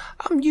way.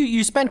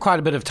 You spend quite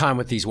a bit of time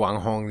with these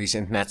Wang Hong, these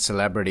internet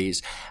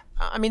celebrities.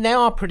 I mean, they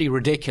are pretty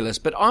ridiculous,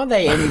 but are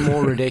they any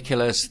more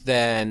ridiculous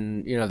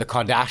than, you know, the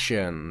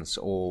Kardashians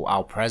or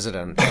our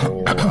president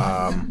or,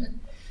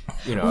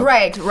 you know?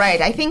 Right.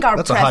 I think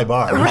that's a high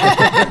bar.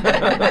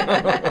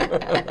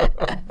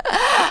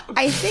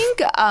 I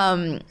think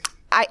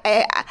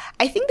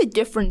I think the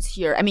difference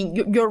here, I mean,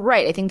 you're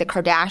right. I think the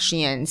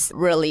Kardashians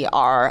really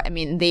are, I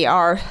mean, they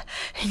are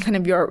kind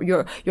of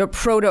your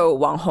proto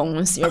Wang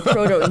Hongs, your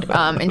proto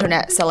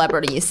internet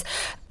celebrities.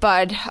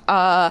 But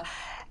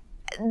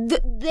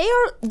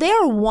they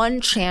are one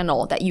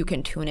channel that you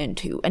can tune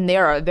into, and they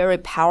are a very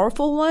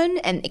powerful one,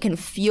 and it can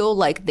feel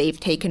like they've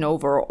taken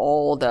over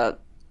all the,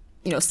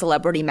 you know,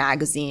 celebrity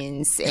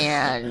magazines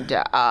and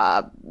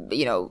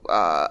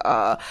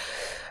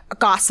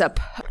gossip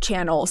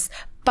channels.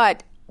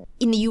 But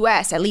in the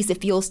US, at least it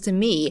feels to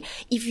me,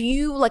 if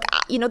you like,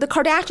 you know, the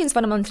Kardashians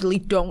fundamentally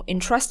don't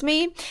interest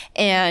me,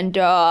 and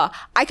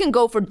I can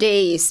go for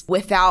days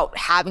without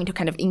having to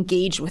kind of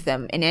engage with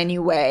them in any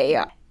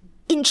way.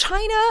 In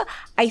China,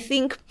 I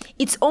think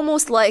it's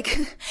almost like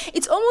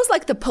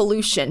the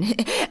pollution.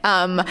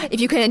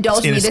 If you can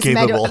indulge me this as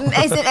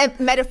a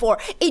metaphor,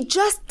 it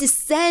just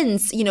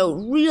descends, you know,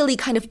 really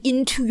kind of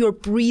into your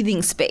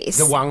breathing space.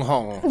 The Wang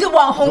Hong culture.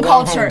 Wang Hong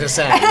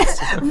descends.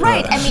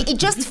 Right. I mean, it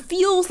just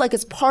feels like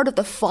it's part of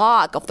the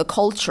fog of the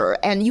culture,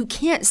 and you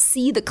can't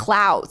see the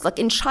clouds. Like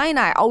in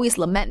China, I always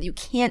lament you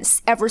can't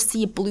ever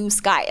see a blue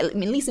sky. I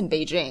mean, at least in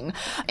Beijing.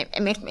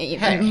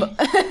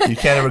 You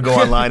can't ever go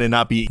online and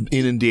not be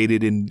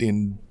inundated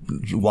in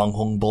Wang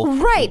Hong bull.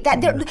 Right. That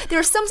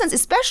there's some sense,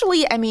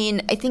 especially, I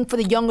mean, I think for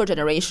the younger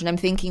generation, I'm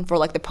thinking for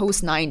like the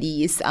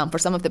post-90s, for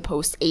some of the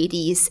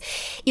post-80s,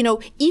 you know,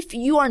 if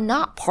you are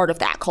not part of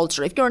that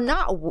culture, if you're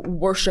not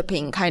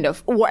worshiping kind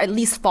of, or at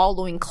least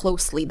following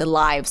closely the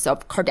lives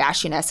of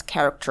Kardashian-esque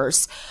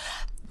characters,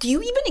 do you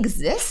even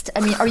exist? I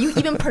mean, are you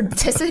even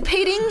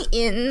participating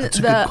in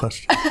the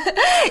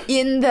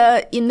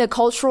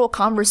cultural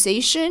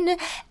conversation?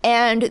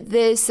 And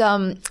this,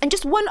 and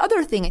just one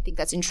other thing I think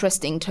that's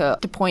interesting to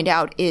point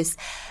out is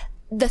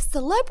the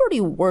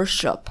celebrity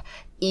worship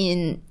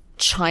in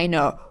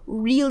China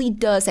really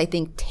does, I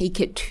think, take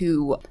it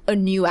to a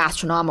new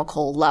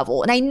astronomical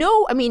level. And I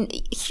know, I mean,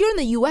 here in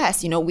the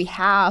U.S., you know, we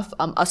have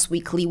Us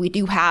Weekly, we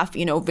do have,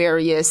 you know,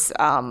 various,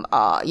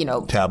 you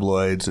know,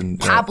 tabloids.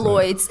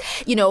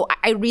 You know,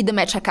 I read them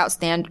at checkout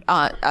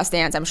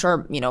stands. I'm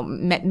sure, you know,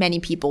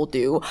 many people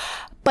do.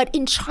 But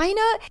in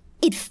China,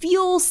 it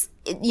feels,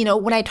 you know,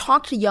 when I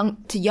talk to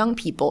young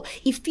people,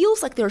 it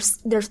feels like there's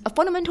a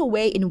fundamental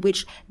way in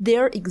which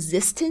their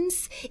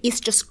existence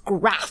is just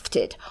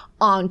grafted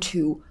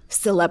onto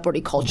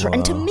celebrity culture. Wow.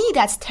 And to me,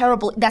 that's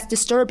terrible. That's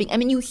disturbing. I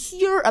mean, you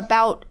hear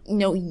about, you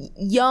know,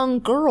 young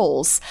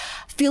girls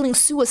feeling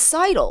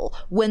suicidal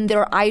when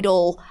their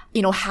idol,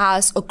 you know,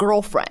 has a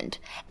girlfriend.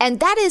 And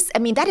that is, I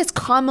mean, that is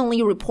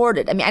commonly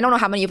reported. I mean, I don't know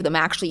how many of them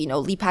actually, you know,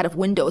 leap out of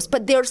windows,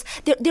 but there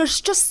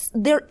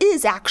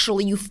is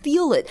actually, you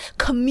feel it,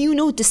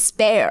 communal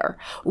despair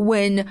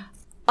when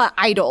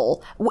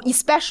idol,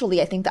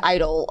 especially I think the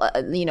idol,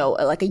 you know,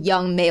 like a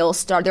young male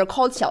star, they're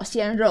called 小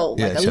鲜肉,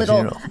 like a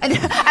little, and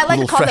I like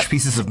little to call fresh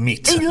pieces of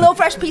meat. Little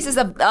fresh pieces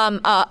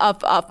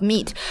of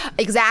meat.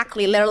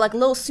 Exactly. They're like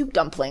little soup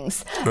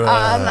dumplings.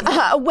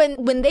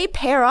 When they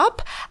pair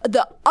up,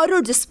 the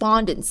utter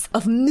despondence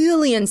of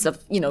millions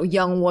of, you know,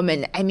 young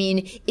women, I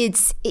mean,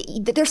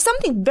 there's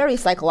something very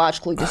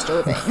psychologically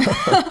disturbing.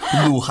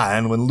 Lu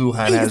Han, when Lu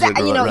Han has a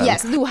girl, you know, right?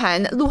 yes, Lu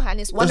Han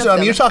is one of them.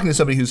 them. You're talking to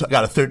somebody who's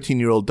got a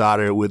 13-year-old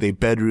daughter with a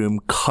bedroom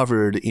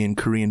covered in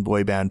Korean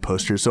boy band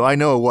posters, so I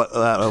know what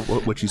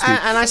you speak.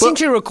 And I seem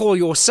to recall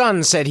your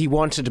son said he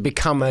wanted to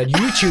become a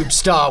YouTube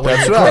star when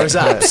he grows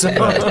up. So.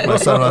 My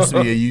son wants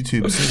to be a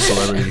YouTube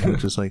celebrity.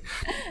 It's just like,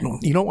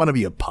 you don't want to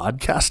be a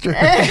podcaster?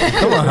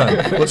 Come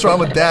on, what's wrong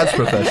with Dad's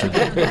profession?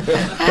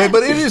 Hey,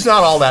 but it is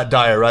not all that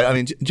dire, right? I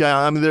mean,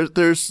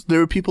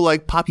 there are people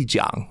like Papi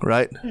Jiang,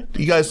 right?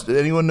 You guys,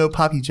 anyone know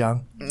Papi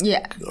Jiang?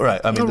 Yeah.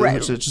 Right. I mean,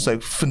 it's just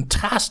like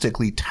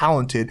fantastically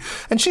talented.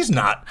 And she's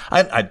not,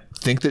 I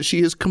think that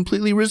she has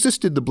completely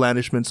resisted the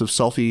blandishments of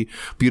selfie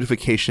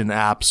beautification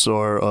apps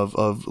or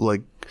of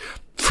like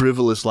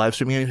frivolous live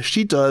streaming.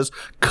 She does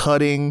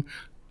cutting,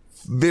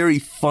 very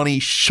funny,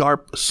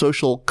 sharp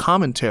social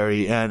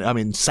commentary and, I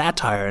mean,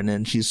 satire. And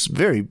then she's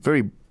very,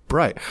 very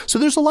bright. So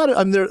there's a lot of,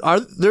 I mean,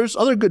 there's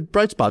other good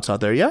bright spots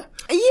out there, yeah?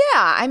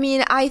 Yeah, I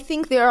mean, I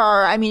think there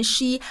are, I mean,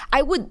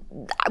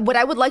 what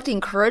I would like to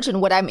encourage and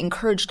what I'm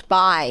encouraged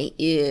by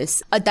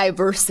is a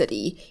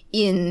diversity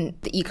in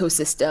the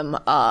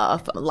ecosystem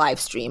of live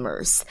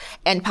streamers.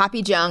 And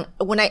Papi Jiang,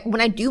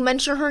 when I do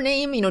mention her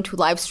name, you know, to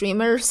live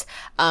streamers,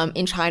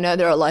 in China,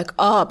 they're like,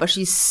 oh, but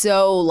she's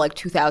so like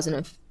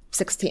 2015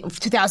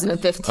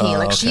 2015.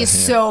 Like she is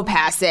so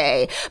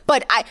passé.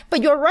 But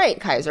you're right,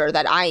 Kaiser,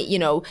 that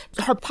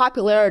her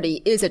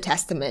popularity is a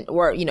testament,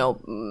 or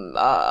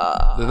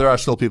there are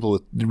still people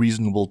with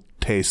reasonable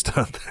taste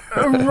out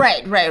there.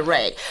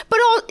 Right. But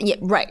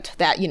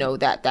that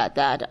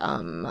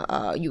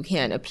you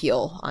can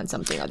appeal on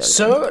something other.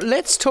 So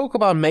let's talk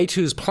about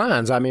Meitu's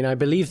plans. I mean, I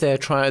believe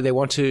they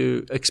want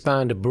to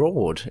expand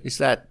abroad. Is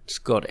that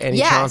got any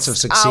chance of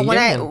succeeding?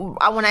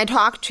 When I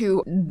talked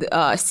to the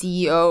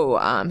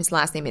CEO, his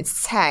last name is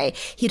Tsai,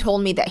 he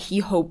told me that he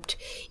hoped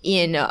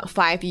in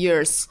 5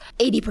 years,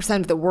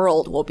 80% of the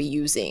world will be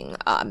using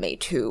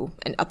Meitu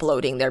and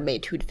uploading their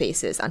Meitu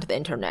faces onto the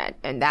internet,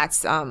 and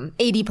that's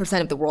 80%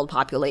 of the world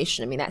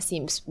population. I mean, that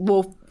seems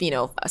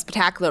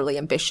spectacularly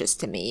ambitious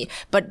to me.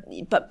 But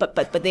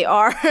they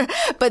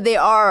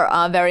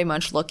are very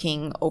much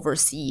looking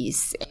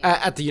overseas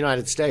at the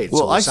United States.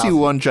 Well, I see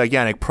one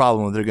gigantic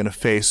problem they're going to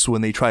face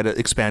when they try to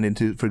expand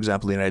into, for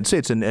example, the United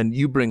States, and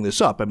you bring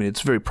this up. I mean,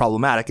 it's very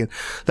problematic, and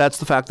that's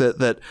the fact that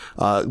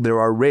there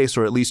are race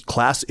or at least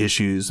class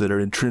issues that are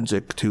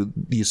intrinsic to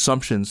the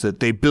assumptions that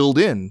they build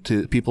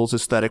into people's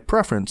aesthetic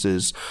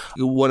preferences.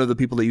 One of the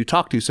people that you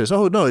talk to says,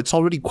 "Oh no, it's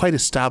already quite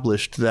established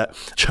that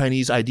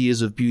Chinese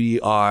ideas of beauty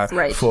are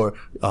for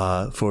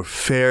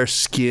fair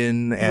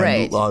skin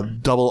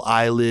and double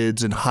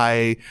eyelids and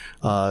high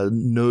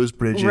nose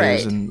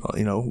bridges and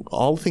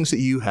all the things that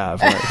you have."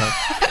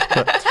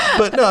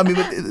 But no, I mean,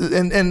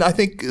 and I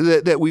think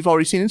that we've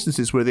already seen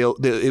instances where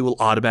it will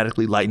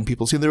automatically lighten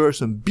people's skin. There are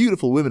some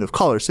beautiful women of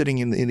color sitting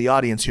in the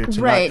audience here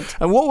tonight. Right.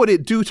 And what would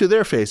it do to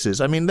their faces?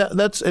 I mean,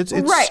 it's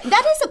right.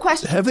 That is the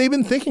question. Have they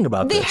been thinking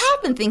about this? They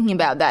have been thinking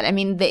about that. I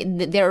mean,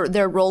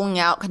 they're rolling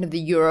out kind of the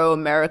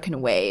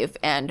Euro-American wave,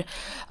 and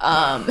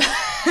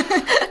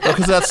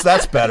because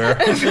that's better.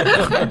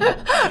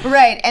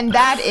 Right, and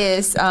that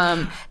is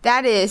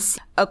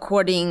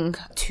according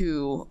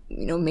to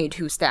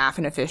Meitu staff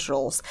and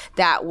officials,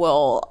 that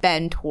will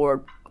bend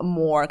toward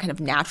more kind of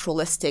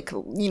naturalistic,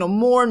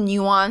 more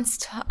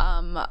nuanced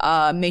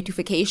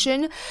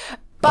Meitufication.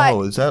 But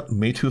is that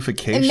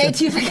Meitufication?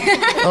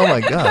 Oh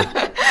my God.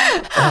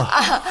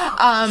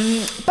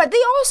 But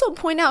they also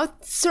point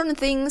out certain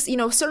things,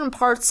 certain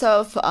parts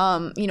of,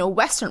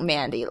 Western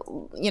Mandy.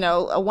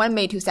 One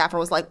Meitu staffer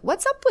was like,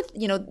 "What's up with,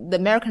 the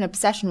American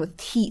obsession with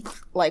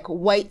teeth, like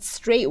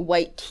straight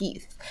white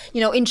teeth?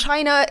 In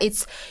China,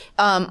 it's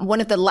one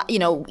of the,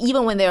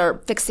 even when they're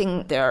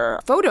fixing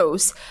their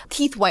photos,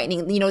 teeth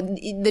whitening,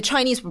 the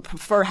Chinese would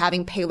prefer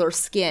having paler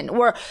skin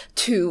or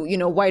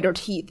whiter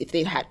teeth if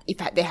they had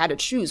to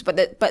choose.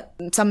 But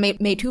some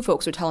Meitu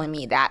folks are telling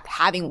me that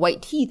having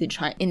white teeth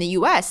in the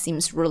U.S.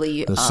 seems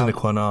really the sine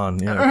qua non.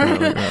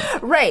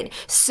 Right.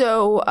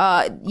 So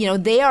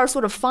they are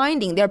sort of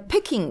they're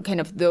picking kind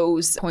of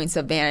those points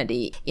of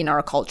vanity in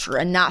our culture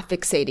and not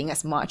fixating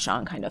as much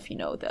on kind of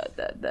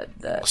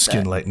the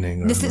skin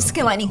lightening.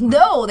 Skin lightening.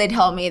 Though they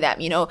tell me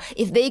that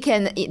if they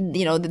can,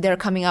 they're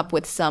coming up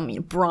with some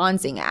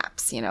bronzing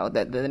apps.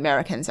 The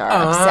Americans are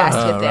obsessed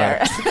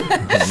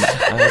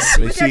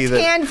with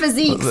their tan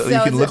physiques.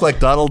 You can look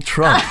like Donald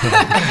Trump.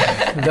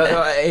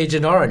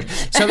 Agent Orange.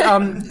 So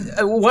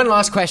one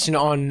last question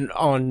on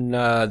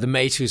the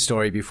Meitu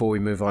story before we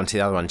move on to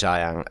the other one,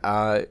 Jiayang.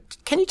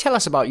 Can you tell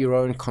us about your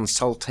own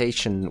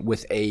consultation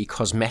with a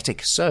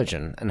cosmetic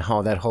surgeon and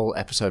how that whole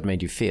episode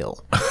made you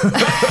feel?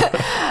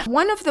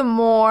 One of the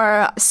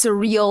more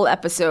surreal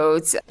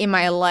episodes in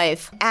my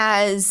life,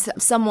 as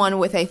someone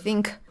with, I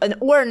think, an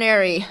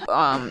ordinary,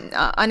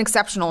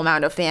 unexceptional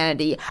amount of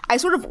vanity, I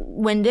sort of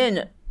went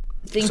in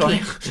thinking,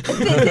 as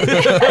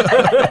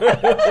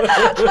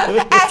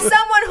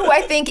someone who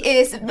I think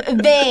is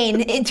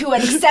vain to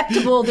an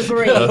acceptable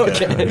degree. I'd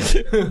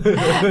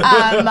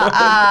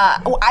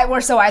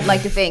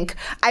like to think.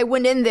 I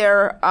went in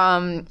there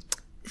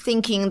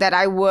thinking that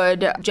I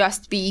would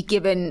just be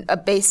given a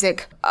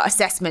basic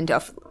assessment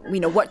of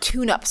what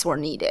tune-ups were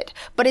needed.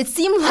 But it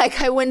seemed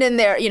like I went in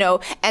there,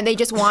 and they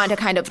just wanted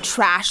to kind of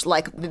trash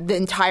like the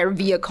entire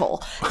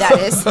vehicle. That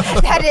is,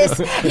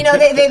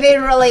 they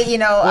really,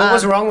 What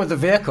was wrong with the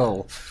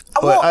vehicle?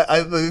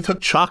 They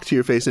took chalk to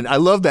your face, and I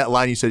love that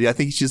line you said. I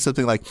think it's just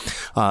something like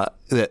that.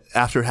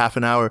 After half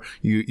an hour,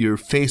 your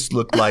face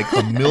looked like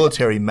a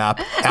military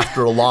map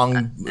after a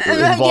long,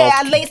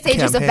 involved late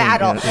stages campaign. Of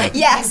battle.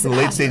 Yes, the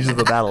late stages of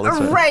the battle. That's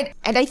right.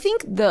 And I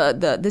think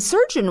the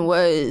surgeon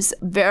was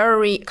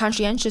very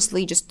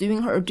conscientiously just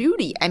doing her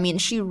duty. I mean,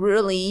 she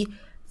really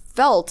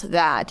felt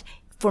that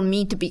for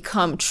me to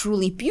become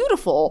truly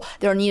beautiful,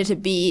 there needed to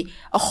be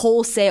a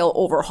wholesale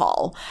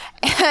overhaul.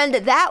 And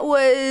that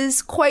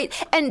was quite,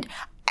 and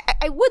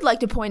I would like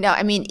to point out,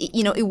 I mean,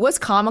 it was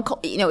comical,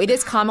 it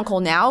is comical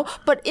now,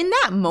 but in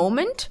that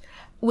moment,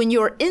 when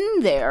you're in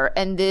there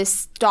and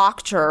this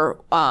doctor,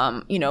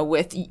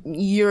 with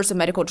years of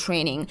medical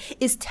training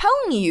is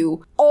telling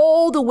you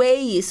all the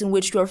ways in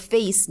which your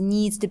face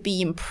needs to be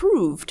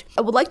improved,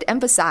 I would like to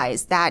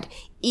emphasize that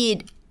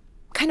it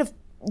kind of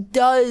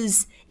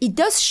does it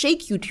does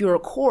shake you to your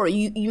core.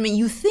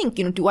 You think,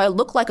 do I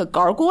look like a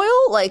gargoyle?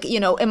 Like,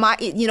 am I,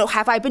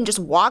 have I been just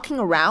walking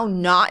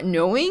around not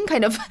knowing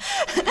kind of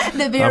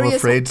the various... I'm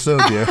afraid so,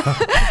 dear.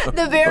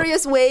 the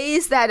various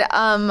ways that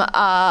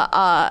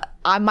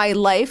my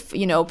life,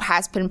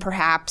 has been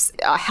perhaps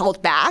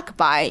held back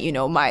by,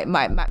 my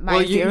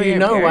well, you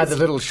know parents. why the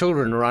little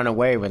children run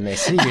away when they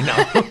see you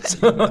now.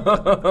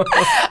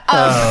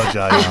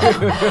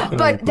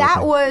 But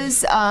that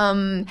was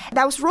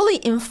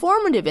really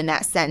informative in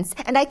that sense,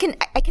 and I can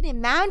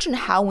imagine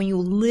how when you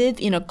live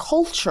in a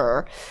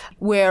culture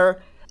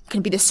where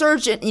can be the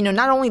surgeon,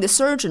 not only the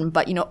surgeon,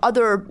 but,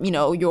 other,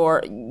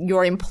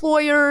 your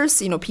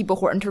employers, people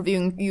who are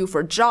interviewing you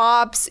for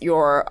jobs,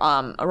 your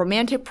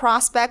romantic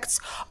prospects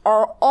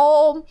are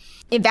all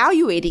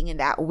evaluating in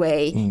that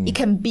way. It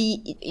can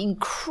be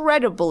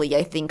incredibly,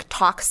 I think,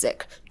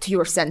 toxic to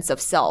your sense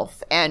of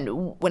self.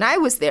 And when I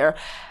was there,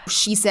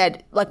 she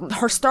said, like,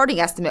 her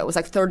starting estimate was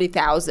like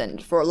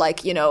 30,000 for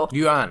like,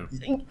 Yuan.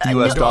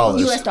 US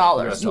dollars.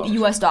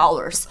 US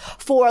dollars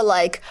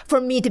for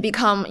me to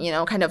become,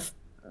 kind of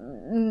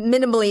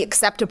minimally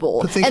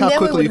acceptable. But think how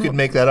quickly you could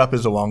make that up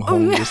as a long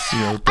haul, just,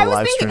 the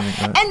live streaming.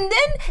 Right?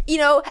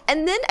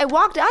 And then I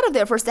walked out of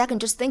there for a second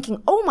just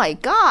thinking, oh my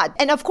God.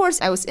 And of course,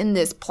 I was in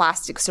this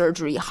plastic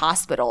surgery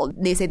hospital.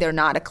 They say they're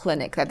not a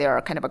clinic, that they're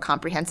kind of a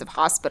comprehensive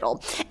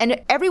hospital. And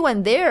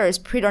everyone there is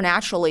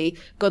preternaturally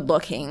good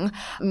looking.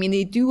 I mean,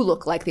 they do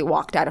look like they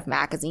walked out of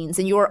magazines,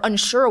 and you're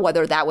unsure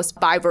whether that was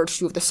by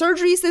virtue of the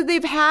surgeries that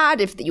they've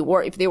had, if they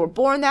were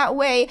born that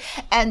way.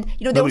 And,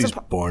 Nobody's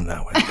born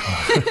that way.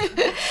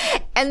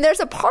 And there's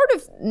a part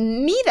of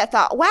me that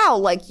thought, wow,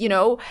 like,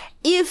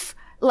 if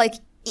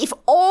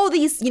all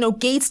these,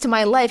 gates to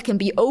my life can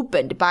be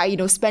opened by,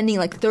 spending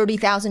like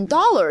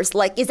 $30,000,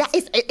 like, is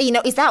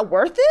that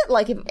worth it?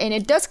 Like, and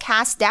it does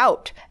cast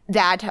doubt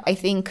that I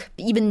think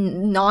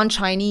even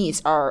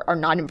non-Chinese are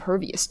not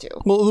impervious to.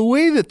 Well, the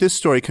way that this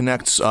story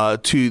connects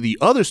to the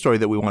other story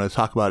that we want to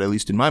talk about, at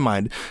least in my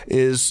mind,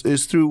 is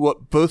through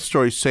what both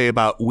stories say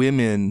about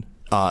women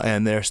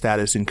and their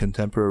status in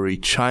contemporary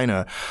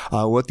China.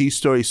 What these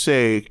stories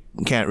say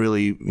can't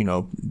really,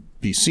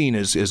 be seen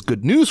as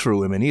good news for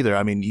women either.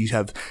 I mean, you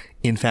have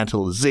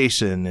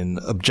infantilization and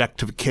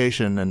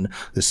objectification and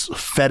this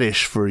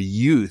fetish for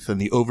youth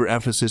and the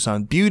overemphasis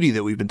on beauty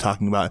that we've been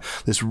talking about,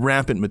 this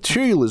rampant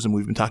materialism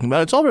we've been talking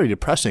about. It's all very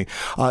depressing.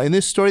 In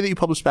this story that you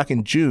published back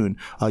in June,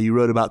 you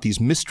wrote about these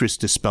mistress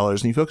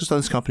dispellers, and you focused on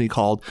this company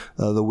called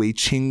the Wei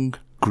Qing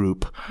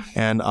Group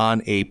and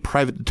on a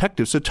private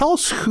detective. So tell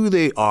us who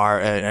they are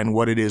and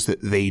what it is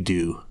that they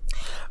do.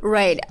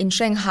 Right. In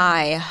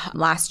Shanghai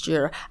last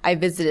year, I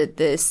visited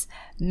this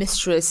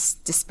mistress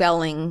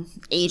dispelling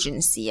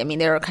agency. I mean,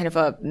 they're kind of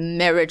a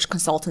marriage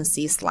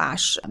consultancy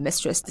 /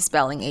 mistress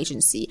dispelling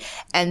agency.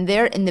 And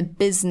they're in the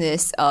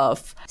business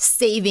of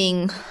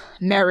saving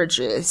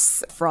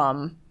marriages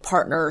from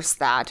partners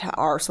that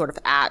are sort of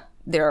at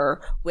their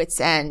wits'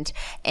 end.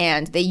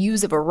 And they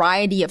use a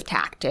variety of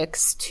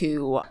tactics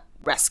to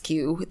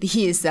rescue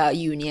these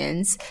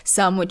unions,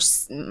 some which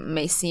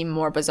may seem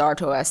more bizarre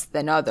to us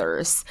than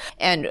others.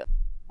 And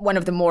one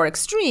of the more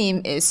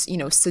extreme is,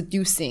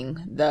 seducing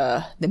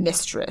the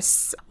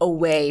mistress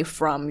away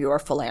from your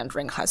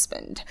philandering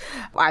husband,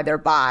 either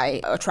by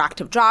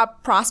attractive job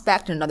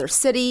prospect in another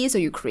city, so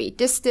you create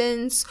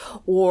distance,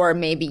 or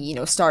maybe,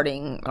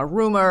 starting a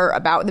rumor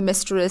about the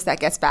mistress that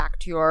gets back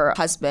to your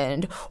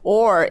husband,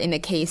 or in the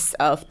case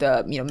of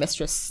the,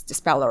 mistress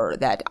dispeller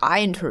that I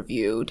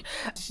interviewed,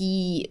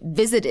 he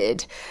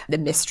visited the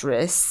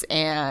mistress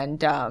and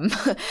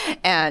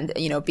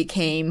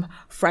became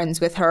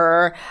friends with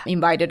her,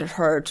 invited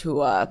her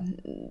to a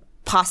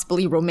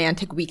possibly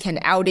romantic weekend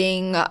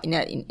outing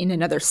in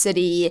another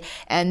city,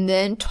 and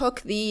then took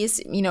these,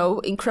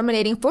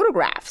 incriminating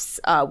photographs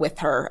with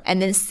her,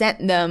 and then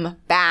sent them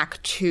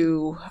back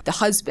to the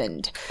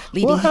husband.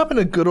 What happened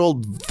to good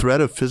old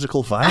threat of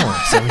physical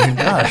violence? I mean,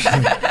 gosh,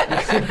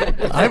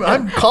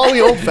 I'm calling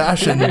it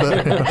old-fashioned,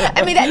 but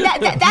I mean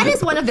that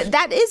is one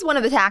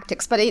of the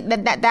tactics, but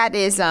that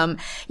is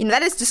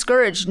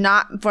discouraged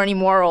not for any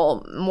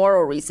moral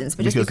reasons,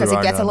 but just because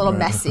it gets a little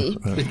messy.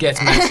 It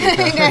gets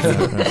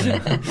messy.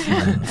 But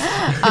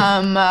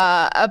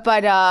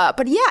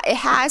yeah, it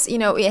has,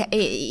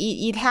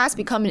 it has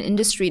become an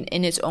industry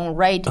in its own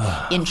right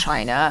in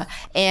China,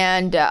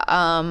 and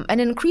an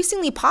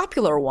increasingly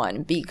popular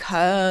one,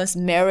 because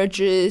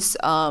marriages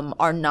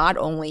are not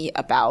only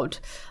about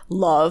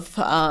love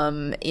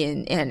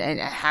and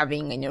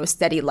having a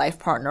steady life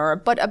partner,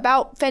 but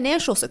about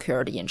financial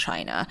security in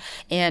China.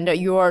 And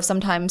you're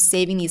sometimes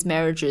saving these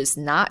marriages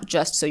not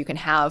just so you can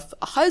have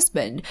a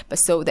husband, but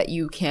so that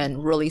you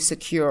can really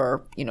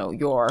secure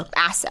your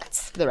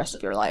assets for the rest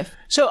of your life.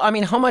 So, I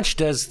mean, how much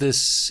does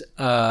this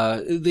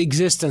the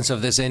existence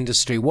of this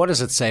industry, what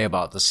does it say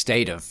about the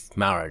state of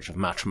marriage, of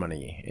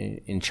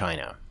matrimony in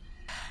China?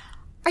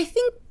 I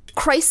think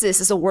crisis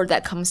is a word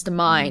that comes to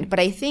mind, but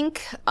I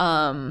think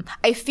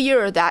I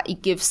fear that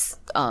it gives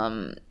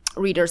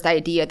readers the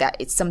idea that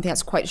it's something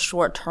that's quite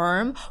short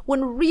term,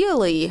 when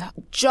really,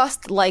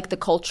 just like the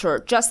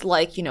culture, just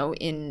like,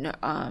 in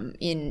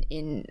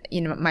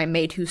my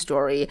Meithu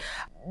story,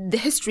 the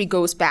history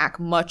goes back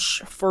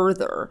much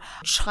further.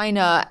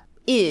 China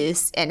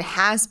is and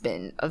has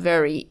been a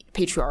very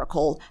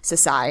patriarchal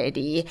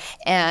society,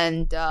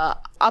 and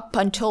up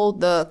until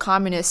the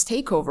communist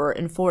takeover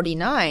in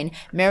 1949,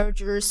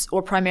 marriages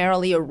were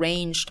primarily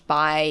arranged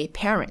by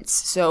parents.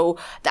 So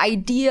the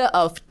idea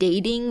of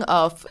dating,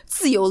 of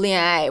自由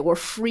恋爱 or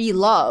free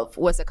love,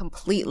 was a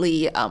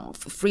completely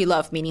free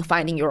love, meaning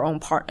finding your own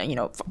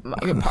partner,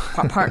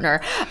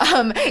 partner,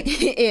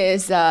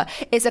 is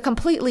a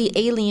completely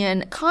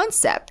alien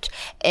concept.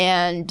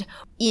 And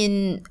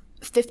in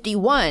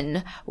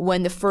 1951,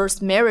 when the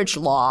first marriage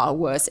law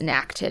was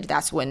enacted,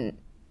 that's when,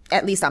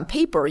 at least on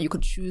paper, you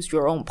could choose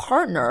your own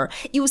partner.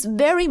 It was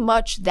very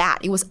much that.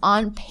 It was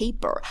on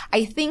paper.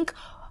 I think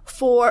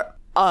for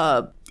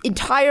an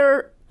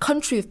entire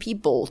country of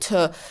people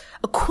to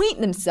acquaint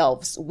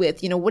themselves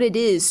with, what it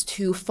is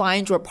to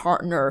find your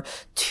partner,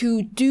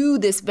 to do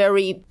this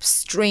very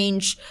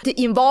strange, to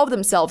involve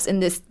themselves in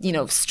this,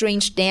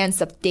 strange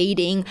dance of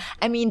dating.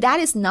 I mean, that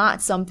is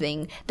not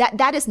something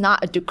that is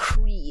not a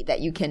decree that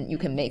you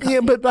can make.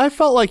 Yeah, but I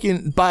felt like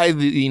by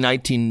the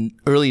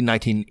early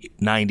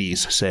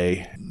 1990s,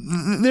 say,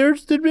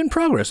 there'd been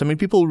progress. I mean,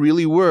 people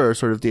really were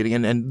sort of dating,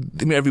 and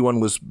I mean, everyone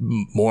was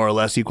more or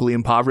less equally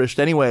impoverished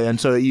anyway, and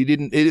so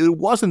it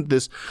wasn't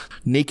this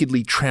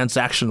nakedly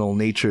transactional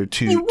nature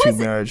to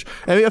marriage.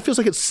 I mean, it feels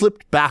like it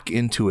slipped back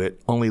into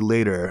it only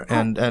later.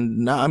 And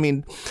now, I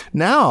mean,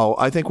 now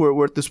I think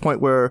we're at this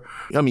point where,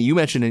 I mean, you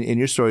mentioned in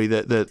your story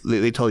that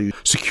they tell you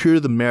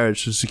secure the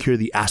marriage to secure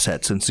the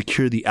assets, and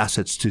secure the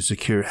assets to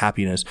secure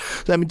happiness.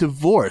 I mean,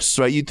 divorce,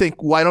 right? You'd think,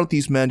 why don't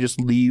these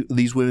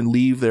women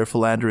leave their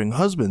philandering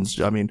husbands?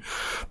 I mean,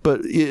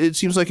 but it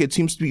seems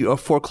to be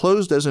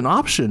foreclosed as an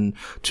option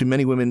to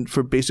many women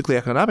for basically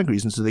economic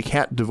reasons. So they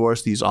can't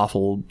divorce these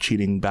awful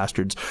cheating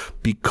bastards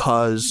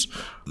because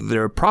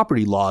there are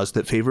property laws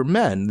that favor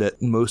men,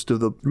 that most of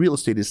the real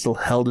estate is still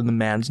held in the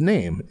man's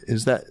name.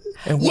 Is that,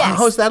 and yes.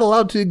 How is that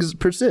allowed to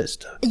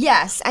persist?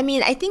 Yes. I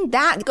mean, I think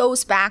that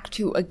goes back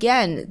to,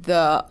 again,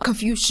 the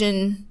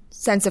Confucian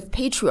sense of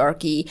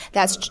patriarchy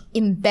that's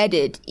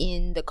embedded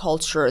in the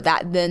culture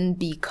that then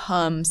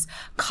becomes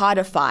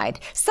codified.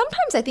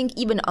 Sometimes I think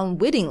even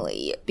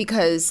unwittingly,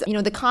 because,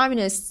 the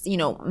communists,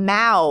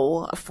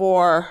 Mao,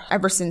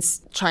 ever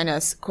since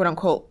China's quote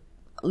unquote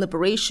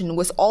liberation,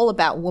 was all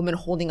about women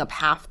holding up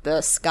half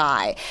the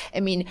sky. I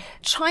mean,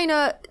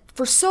 China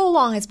for so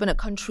long has been a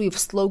country of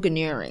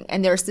sloganeering,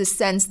 and there's this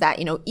sense that,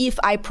 if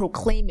I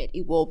proclaim it,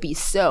 it will be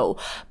so.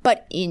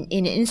 But in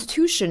an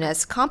institution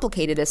as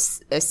complicated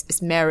as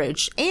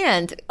marriage,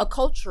 and a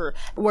culture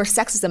where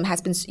sexism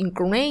has been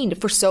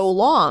ingrained for so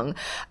long,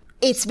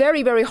 it's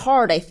very, very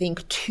hard, I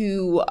think,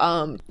 to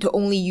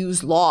only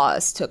use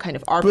laws to kind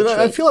of arbitrate. But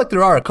I feel like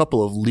there are a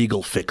couple of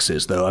legal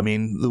fixes, though. I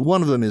mean,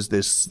 one of them is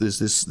this.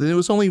 It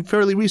was only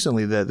fairly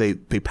recently that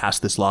they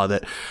passed this law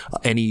that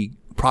any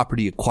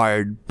property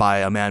acquired by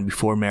a man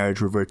before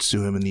marriage reverts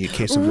to him in the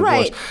case of divorce.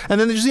 Right.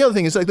 And then there's the other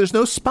thing, is like there's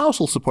no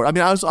spousal support. I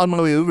mean, I was on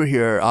my way over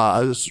here,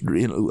 I was at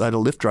a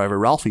Lyft driver,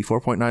 Ralphie,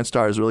 4.9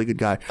 stars, really good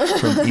guy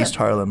from East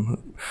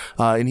Harlem.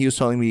 And he was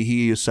telling me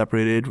he is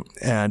separated,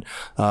 and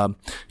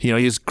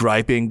he's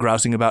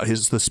grousing about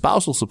the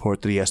spousal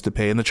support that he has to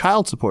pay and the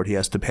child support he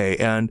has to pay.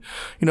 And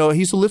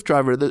he's a Lyft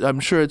driver. I'm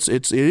sure it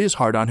is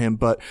hard on him,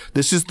 but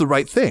this is the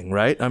right thing,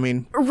 right? I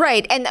mean,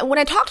 right. And when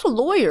I talk to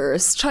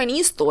lawyers,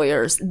 Chinese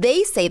lawyers,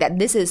 they say that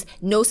this is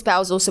no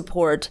spousal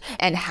support,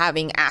 and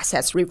having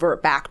assets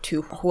revert back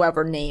to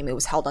whoever name it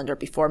was held under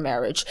before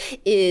marriage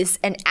is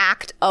an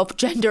act of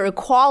gender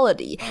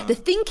equality. The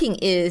thinking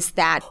is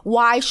that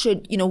why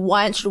should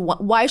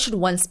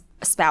one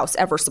spouse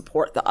ever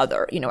support the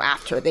other,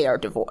 after they are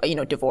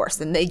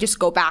divorced, and they just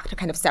go back to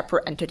kind of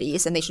separate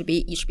entities, and each should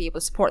be able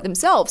to support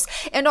themselves.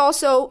 And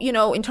also,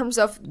 in terms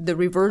of the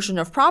reversion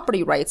of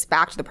property rights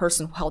back to the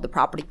person who held the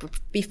property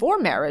before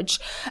marriage,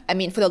 I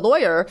mean, for the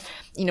lawyer,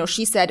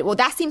 she said, well,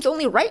 that seems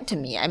only right to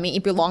me. I mean,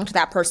 it belonged to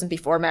that person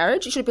before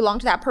marriage. It should belong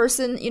to that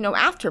person,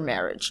 after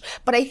marriage.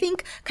 But I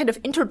think kind of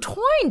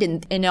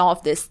intertwined in all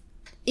of this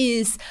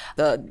is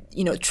the,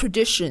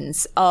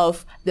 traditions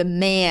of the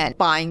man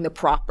buying the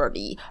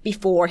property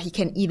before he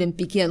can even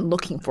begin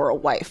looking for a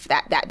wife.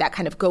 That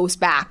kind of goes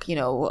back,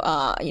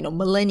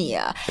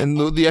 millennia.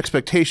 And the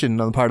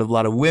expectation on the part of a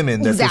lot of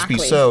women that Exactly.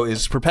 this be so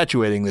is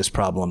perpetuating this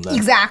problem then.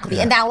 Exactly.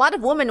 Yeah. And that a lot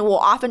of women will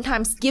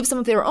oftentimes give some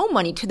of their own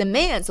money to the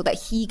man so that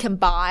he can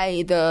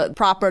buy the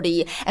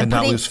property and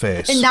not lose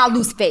face. And not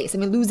lose face. I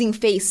mean, losing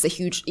face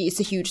is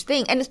a huge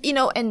thing. And,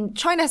 and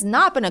China has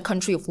not been a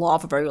country of law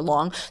for very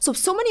long.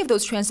 So many of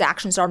those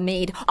transactions are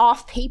made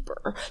off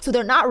paper. So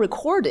they're not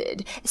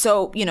recorded.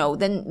 So,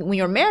 then when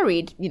you're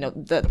married,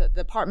 the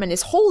apartment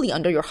is wholly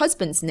under your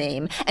husband's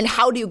name. And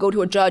how do you go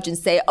to a judge and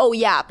say, oh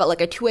yeah, but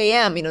like at 2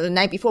 a.m., the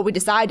night before we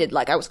decided,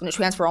 like I was going to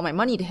transfer all my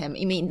money to him.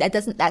 I mean, that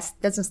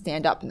doesn't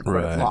stand up in the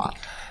court of law.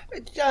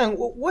 Jiang,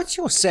 what's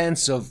your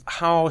sense of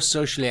how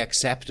socially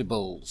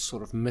acceptable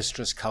sort of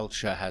mistress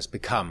culture has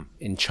become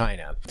in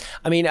China?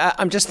 I mean,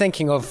 I'm just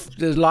thinking of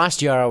the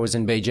last year I was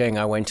in Beijing.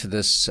 I went to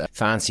this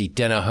fancy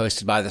dinner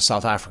hosted by the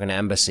South African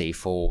embassy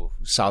for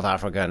South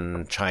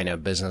African China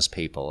business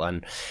people.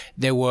 And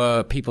there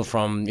were people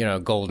from,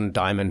 Golden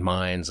Diamond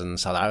Mines and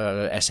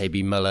SAB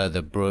Miller,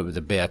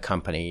 the beer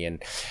company.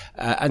 And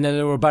then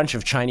there were a bunch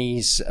of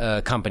Chinese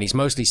companies,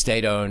 mostly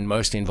state-owned,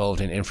 mostly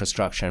involved in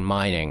infrastructure and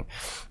mining.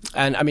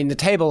 And I mean, the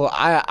table,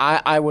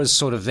 I was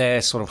sort of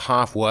there, sort of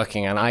half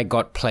working, and I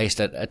got placed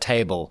at a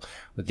table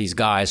with these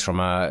guys from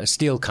a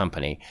steel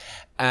company.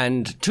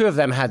 And two of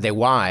them had their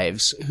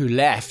wives who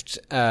left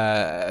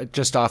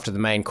just after the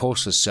main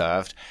course was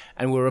served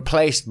and were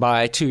replaced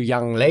by two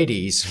young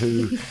ladies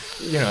who,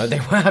 they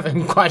were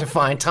having quite a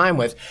fine time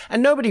with.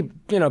 And nobody,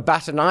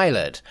 batted an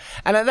eyelid.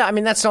 And I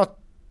mean, that's not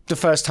the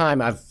first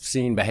time I've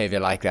seen behavior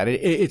like that.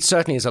 It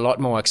certainly is a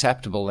lot more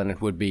acceptable than it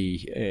would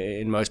be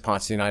in most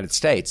parts of the United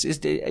States.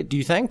 Do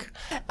you think?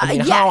 I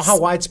mean, yes. How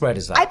widespread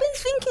is that? I've been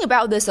thinking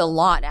about this a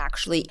lot,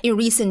 actually, in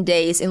recent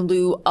days in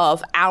lieu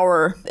of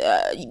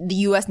the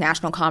U.S.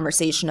 national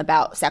conversation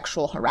about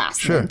sexual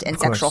harassment and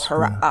sexual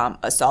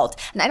assault.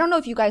 And I don't know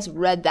if you guys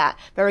read that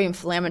very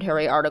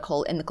inflammatory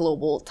article in the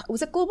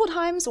was it Global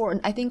Times or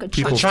I think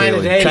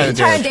China Daily.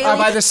 China Daily.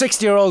 By the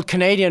 60-year-old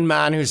Canadian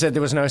man who said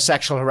there was no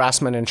sexual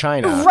harassment in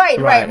China.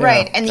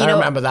 Right. And I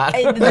remember that.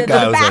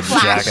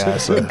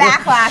 The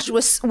backlash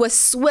was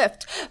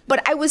swift.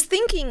 But I was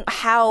thinking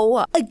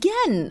how,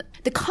 again,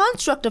 the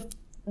construct of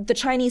the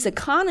Chinese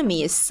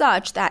economy is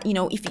such that,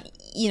 when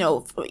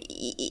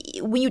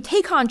you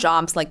take on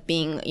jobs like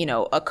being,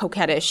 a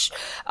coquettish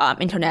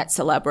internet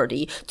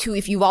celebrity, to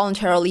if you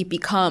voluntarily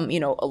become,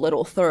 a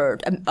little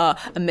third, a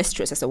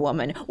mistress as a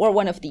woman, or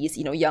one of these,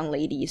 young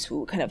ladies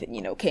who kind of,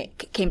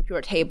 came to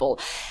your table,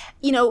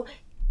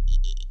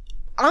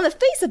 on the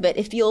face of it,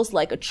 it feels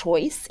like a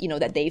choice,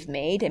 that they've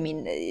made. I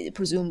mean,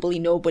 presumably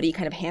nobody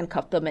kind of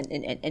handcuffed them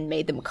and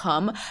made them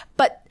come.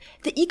 But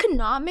the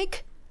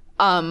economic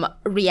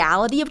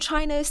reality of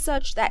China is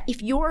such that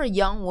if you're a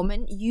young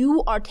woman,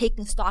 you are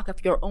taking stock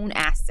of your own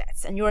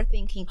assets and you're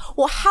thinking,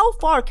 well, how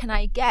far can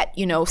I get,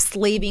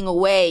 slaving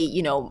away,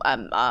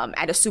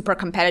 at a super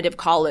competitive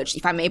college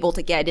if I'm able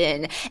to get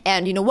in,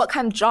 and, what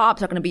kind of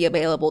jobs are going to be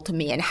available to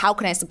me, and how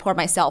can I support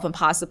myself and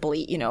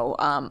possibly,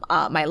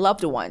 my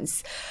loved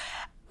ones.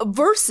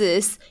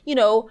 Versus,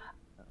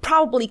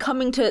 probably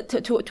coming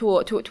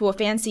to a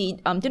fancy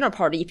dinner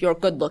party if you're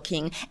good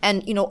looking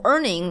and,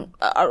 earning,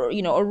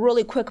 a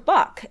really quick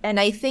buck. And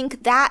I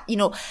think that,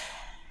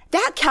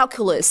 that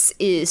calculus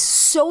is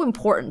so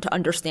important to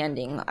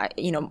understanding,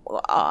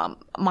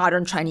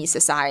 modern Chinese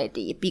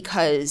society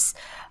because,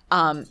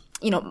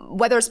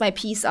 whether it's my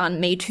piece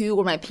on May 2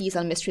 or my piece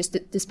on Mistress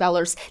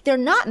Dispellers, they're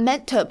not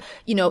meant to,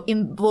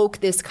 invoke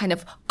this kind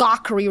of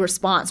gawkery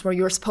response where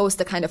you're supposed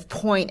to kind of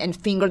point and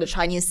finger the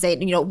Chinese, say,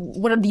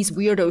 what are these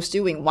weirdos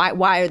doing?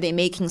 Why are they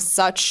making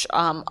such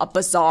a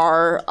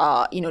bizarre,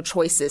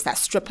 choices that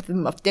strip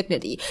them of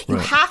dignity? You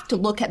have to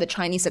look at the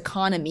Chinese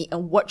economy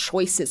and what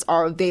choices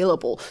are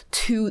available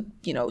to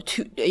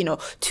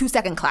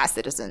second-class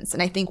citizens.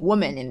 And I think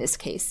women in this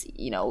case,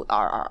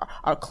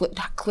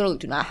 clearly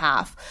do not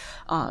have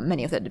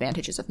many of the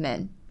advantages of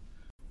men.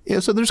 Yeah,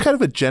 so there's kind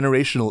of a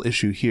generational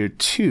issue here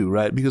too,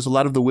 right? Because a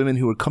lot of the women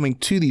who are coming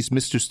to these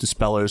Mistress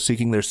Dispellers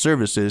seeking their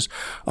services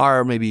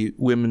are maybe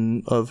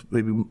women of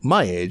maybe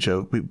my age,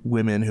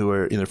 women who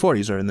are in their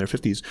 40s or in their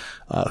 50s,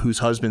 whose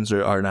husbands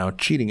are now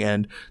cheating,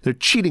 and they're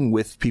cheating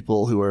with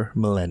people who are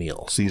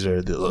millennials. These are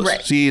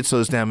it's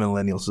those damn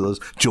millennials, those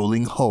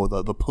Zhou Ho,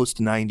 the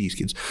post-90s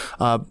kids.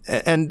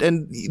 And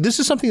this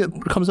is something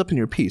that comes up in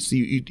your piece.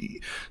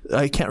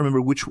 I can't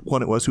remember which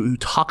one it was who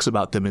talks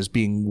about them as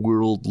being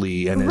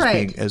worldly and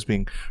as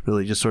being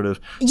really just sort of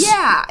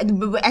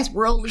as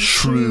worldly,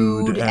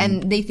 shrewd,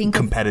 and they think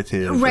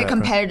competitive,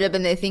 competitive,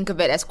 and they think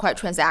of it as quite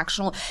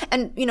transactional.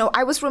 And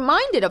I was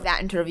reminded of that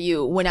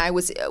interview when I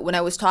was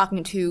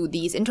talking to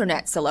these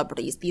internet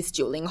celebrities, these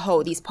Zhou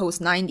Ho, these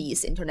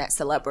post-90s internet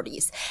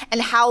celebrities,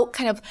 and how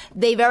kind of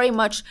they very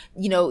much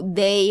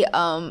they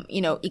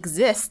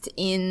exist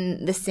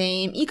in the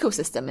same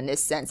ecosystem in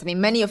this sense. I mean,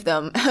 many of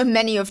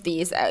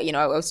these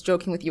I was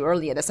joking with you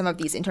earlier that some of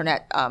these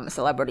internet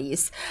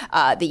celebrities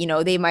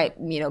they might,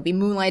 be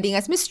moonlighting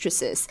as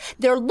mistresses.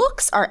 Their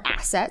looks are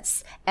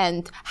assets,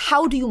 and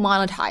how do you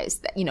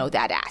monetize that,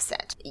 that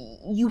asset?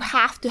 You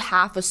have to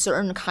have a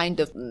certain kind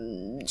of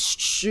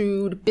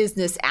shrewd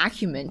business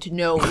acumen to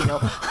know,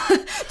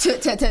 to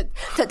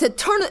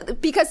turn it,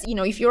 because,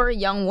 if you're a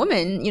young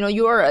woman,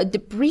 you're a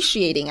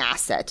depreciating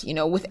asset,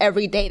 with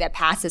every day that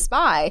passes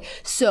by.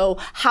 So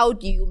how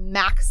do you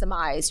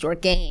maximize your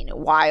gain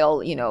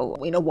while,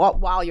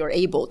 while you're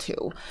able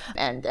to?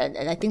 And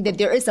I think that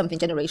there is something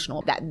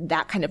generational that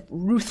that kind of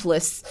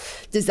ruthless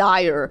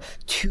desire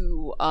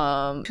to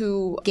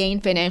gain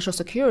financial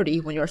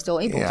security when you're still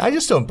able to. I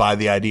just don't buy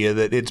the idea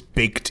that it's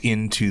baked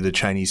into the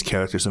Chinese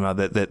character somehow,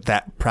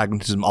 that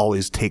pragmatism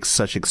always takes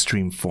such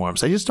extreme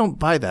forms. I just don't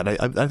buy that.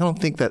 I don't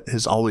think that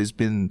has always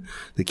been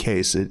the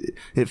case.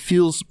 It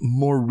feels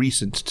more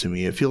recent to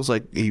me. It feels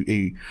like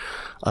a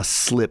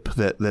slip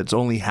that's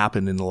only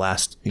happened in the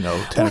last 10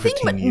 or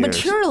 15 years.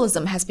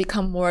 Materialism has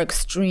become more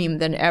extreme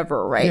than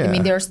ever, right? Yeah. I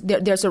mean,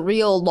 there's a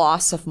real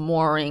loss of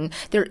mooring.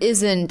 There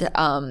isn't,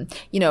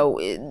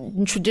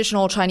 in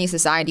traditional Chinese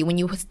society, when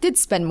you did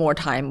spend more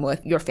time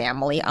with your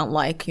family,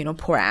 unlike,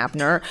 poor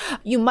Abner,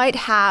 you might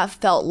have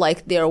felt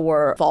like there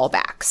were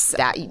fallbacks,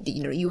 that,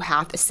 you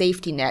have a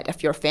safety net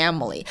of your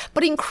family.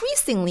 But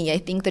increasingly, I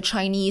think the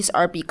Chinese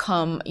are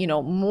become,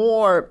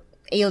 more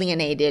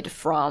alienated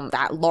from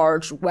that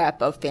large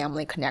web of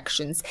family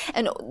connections.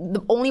 And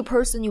the only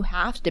person you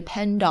have to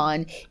depend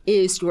on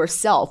is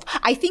yourself.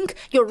 I think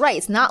you're right.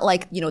 It's not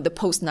like, the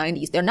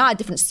post-90s. They're not a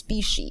different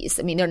species.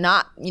 I mean, they're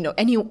not,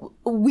 any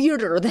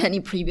weirder than any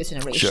previous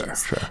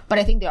generations. Sure. But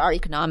I think there are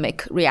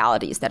economic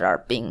realities that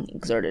are being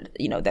exerted,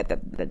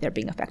 that they're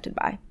being affected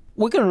by.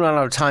 We're going to run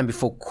out of time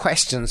before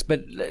questions,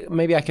 but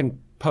maybe I can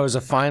pose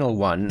a final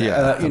one.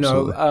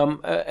 Absolutely.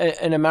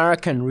 An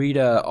American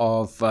reader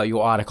of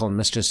your article in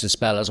Mistress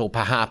Dispellers, or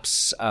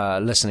perhaps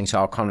listening to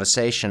our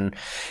conversation,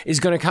 is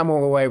going to come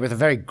away with a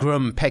very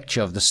grim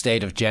picture of the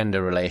state of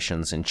gender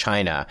relations in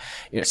China.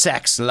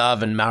 Sex,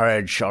 love, and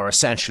marriage are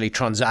essentially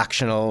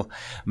transactional.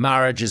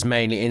 Marriage is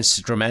mainly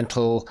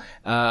instrumental.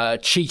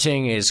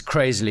 Cheating is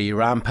crazily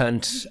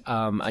rampant,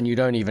 and you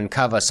don't even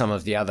cover some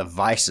of the other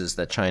vices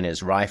that China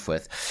is rife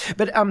with.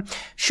 But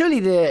surely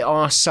there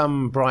are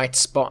some bright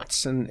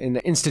spots in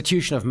the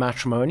institution of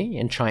matrimony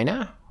in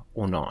China,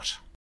 or not?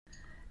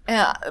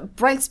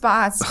 Bright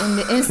spots in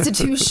the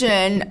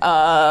institution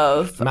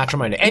of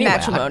matrimony.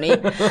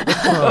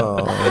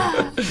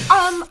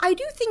 I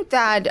do think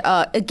that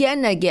again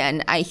and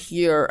again I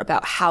hear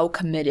about how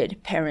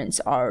committed parents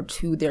are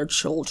to their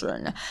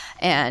children,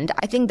 and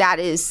I think that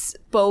is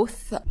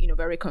both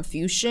very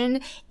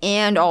Confucian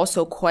and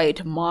also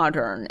quite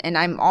modern. And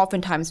I'm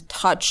oftentimes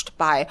touched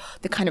by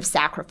the kind of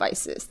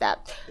sacrifices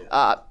that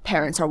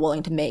parents are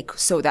willing to make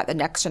so that the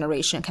next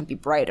generation can be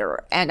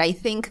brighter. And I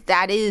think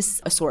that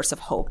is a source of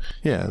hope.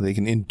 Yeah, they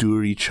can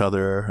endure each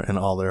other and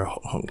all their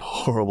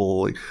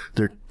horrible,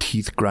 their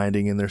teeth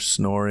grinding and their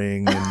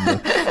snoring,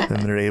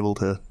 and they're able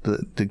to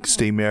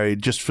stay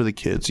married just for the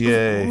kids.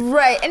 Yay!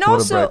 Right, and what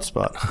also a bright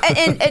spot.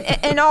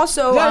 and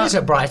also that is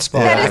a bright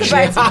spot. That is a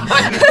bright spot.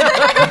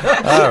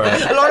 All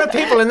right. A lot of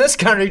people in this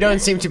country don't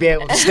seem to be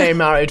able to stay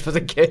married for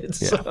the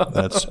kids.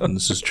 Yeah,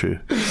 this is true.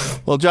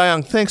 Well,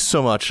 Jiayang, thanks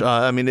so much.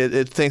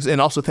 Thanks,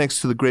 and also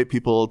thanks to the great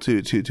people,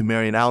 to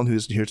Mary and Alan,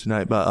 who's here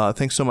tonight. But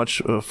thanks so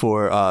much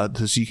for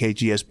the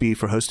CKGSB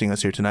for hosting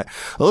us here tonight.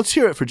 Well, let's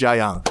hear it for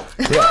Jiayang.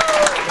 Yeah.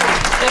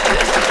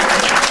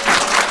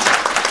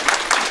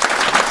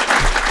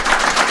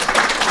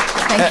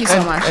 Thank you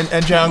so much.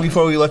 And Jiayang,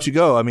 before we let you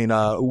go,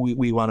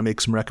 we want to make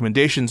some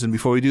recommendations. And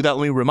before we do that,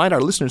 let me remind our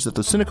listeners that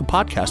the Sinica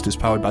Podcast is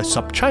powered by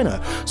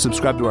SupChina.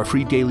 Subscribe to our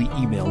free daily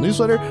email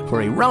newsletter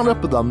for a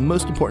roundup of the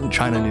most important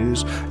China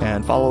news.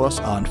 And follow us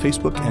on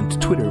Facebook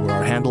and Twitter, where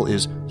our handle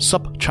is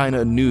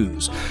SupChina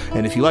News.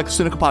 And if you like the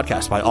Sinica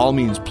Podcast, by all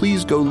means,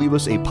 please go leave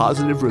us a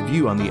positive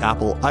review on the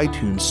Apple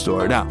iTunes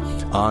Store. Now,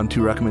 on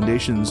to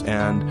recommendations.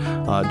 And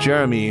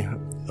Jeremy,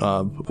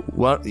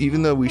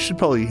 even though we should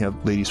probably have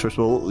ladies first,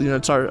 well,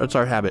 it's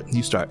our habit.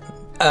 You start.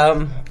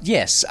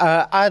 Yes,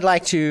 I'd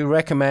like to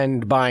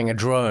recommend buying a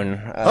drone.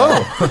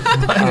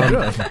 Buying a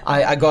drone.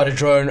 I got a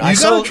drone. You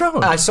got a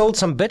drone? I sold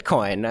some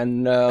Bitcoin,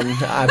 and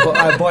I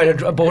bought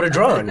a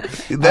drone.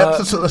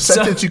 That's a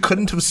sentence you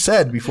couldn't have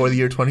said before the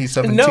year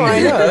 2017. No,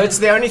 I know. It's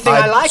the only thing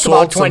I like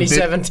about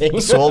 2017.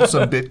 Sold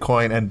some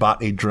Bitcoin and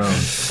bought a drone.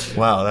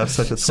 Wow, that's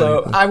such a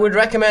So I would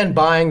recommend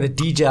buying the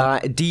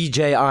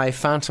DJI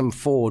Phantom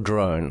 4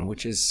 drone,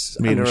 which is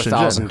under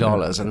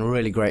 $1,000 and a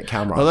really great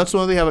camera. Oh, that's the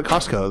one they have at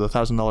Costco, the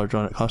 $1,000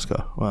 drone at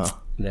Costco. Wow.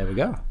 There we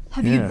go.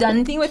 Have you done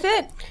anything with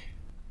it?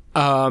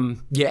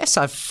 Yes,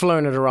 I've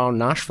flown it around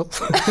Nashville.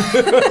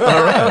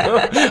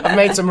 I've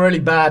made some really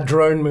bad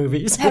drone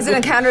movies. Has it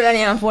encountered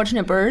any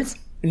unfortunate birds?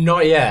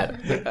 Not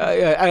yet.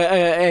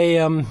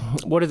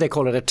 What do they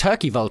call it? A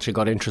turkey vulture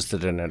got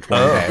interested in it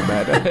one day,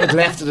 but it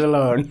left it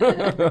alone.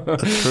 A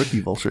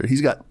turkey vulture.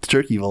 He's got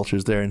turkey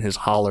vultures there in his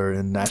holler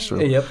in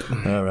Nashville. Yep.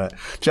 All right.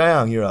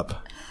 Jiayang, you're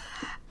up.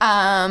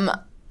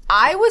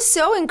 I was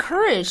so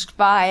encouraged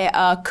by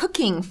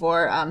cooking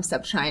for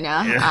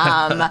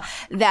SupChina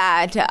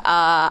that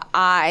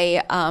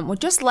I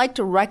would just like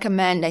to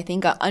recommend, I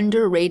think, an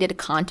underrated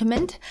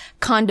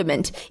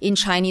condiment in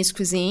Chinese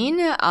cuisine.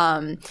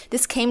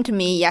 This came to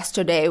me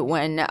yesterday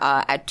when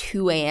at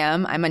 2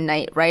 a.m. I'm a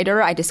night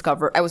writer. I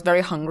was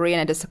very hungry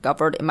and I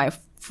discovered in my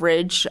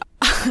fridge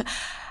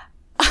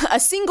a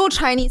single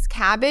Chinese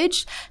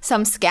cabbage,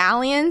 some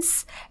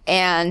scallions,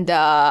 and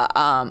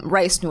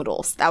rice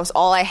noodles. That was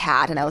all I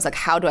had. And I was like,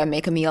 how do I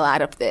make a meal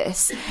out of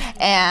this?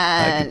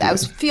 And I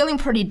was feeling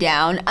pretty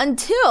down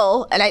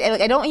until, and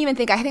I don't even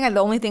think, I think the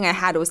only thing I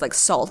had was like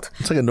salt.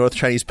 It's like a North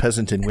Chinese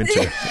peasant in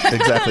winter.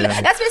 Exactly.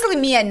 That's basically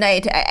me at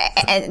night,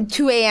 at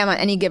 2 a.m. on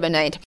any given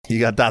night. You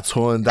got that's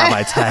one, that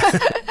my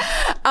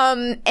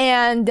time.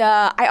 And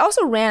I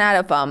also ran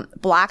out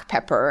of black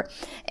pepper.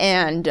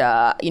 And,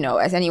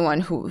 as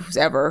anyone who's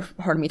ever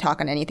heard me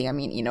talk on anything, I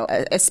mean,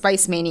 a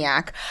spice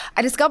maniac,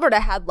 I discovered I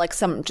had like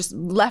some just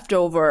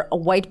leftover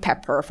white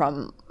pepper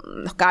from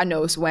God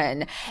knows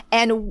when.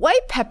 And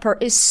white pepper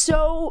is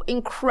so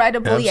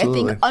incredibly,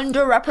 Absolutely. I think,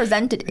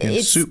 underrepresented.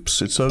 In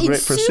soups. It's so great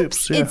for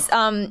soups.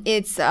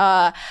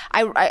 Yeah.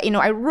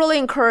 I really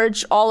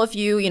encourage all of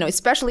you,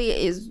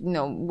 especially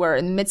we're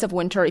in the midst of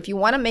winter. If you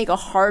want to make a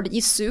hearty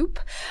soup,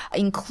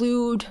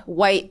 include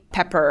white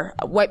pepper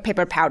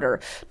powder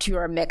to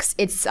your mix.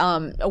 It's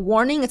a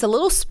warning. It's a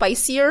little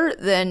spicier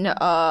than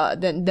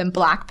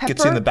black pepper.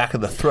 Gets in the back of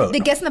the throat.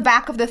 It gets in the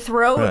back of the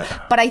throat, Right.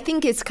 But I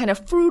think it's kind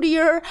of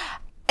fruitier.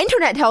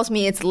 Internet tells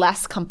me it's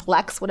less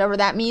complex, whatever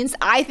that means.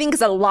 I think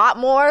it's a lot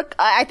more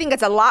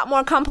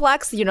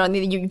complex.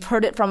 You've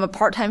heard it from a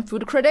part-time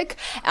food critic.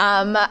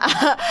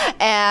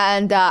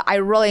 And I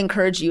really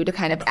encourage you to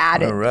kind of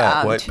add it. All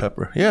right, white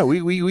pepper. Yeah,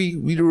 we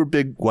were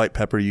big white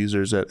pepper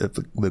users at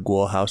the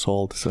Guo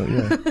household. So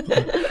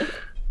yeah.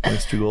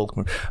 Mr.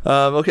 Goldcorn.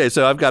 Okay,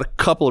 so I've got a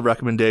couple of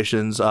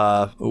recommendations.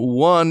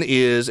 One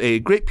is a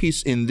great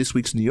piece in this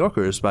week's New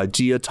Yorkers by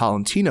Gia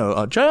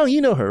Tolentino. John,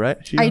 you know her, right?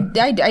 I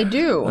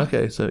do.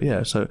 Okay, so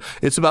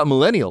it's about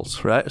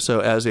millennials, right? So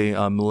as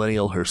a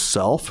millennial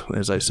herself,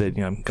 as I said,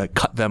 I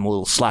cut them a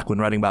little slack when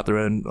writing about their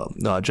own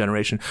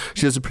generation.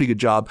 She does a pretty good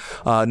job,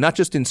 not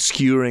just in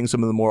skewering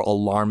some of the more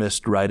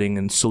alarmist writing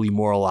and silly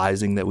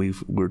moralizing that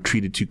we're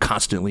treated to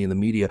constantly in the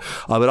media,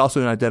 but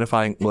also in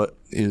identifying what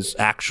is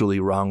actually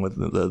wrong with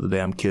the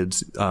damn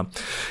kids.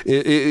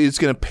 It's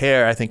going to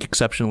pair, I think,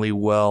 exceptionally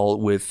well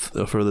with,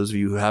 for those of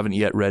you who haven't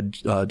yet read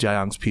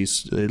Jiayang's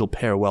piece, it'll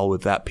pair well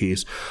with that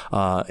piece.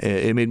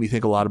 It made me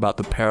think a lot about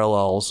the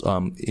parallels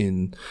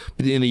in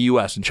the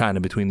U.S. and China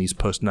between these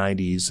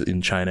post-90s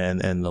in China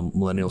and the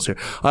millennials here.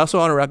 I also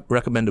want to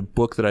recommend a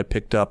book that I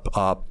picked up.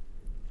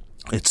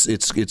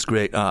 It's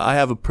great. I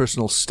have a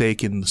personal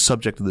stake in the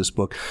subject of this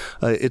book.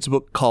 It's a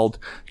book called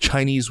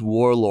Chinese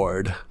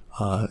Warlord.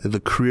 The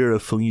Career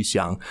of Feng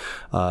Yuxiang.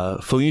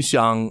 Feng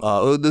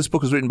Yuxiang, this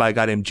book was written by a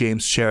guy named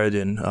James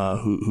Sheridan,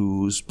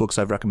 whose books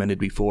I've recommended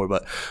before,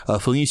 but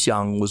Feng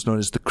Yuxiang was known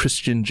as the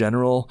Christian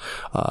general.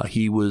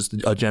 He was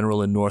a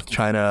general in North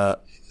China,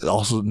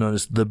 also known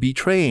as the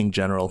betraying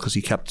general, because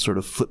he kept sort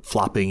of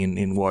flip-flopping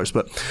in wars.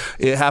 But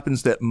it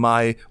happens that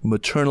my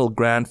maternal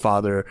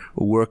grandfather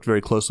worked very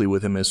closely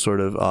with him as sort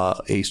of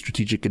a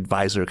strategic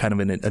advisor, kind of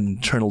an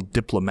internal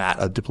diplomat,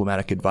 a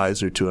diplomatic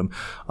advisor to him.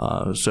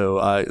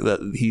 So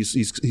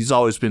he's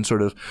always been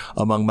sort of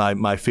among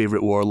my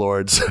favorite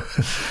warlords.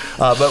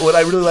 But what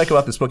I really like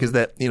about this book is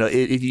that,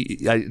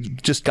 I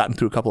just gotten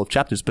through a couple of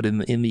chapters, but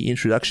in the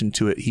introduction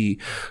to it, he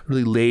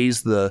really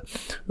lays he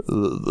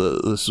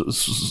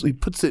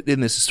puts it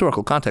in this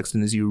historical context,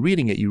 and as you're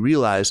reading it, you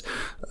realize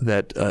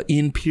that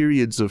in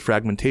periods of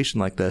fragmentation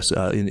like this,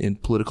 in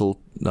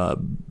political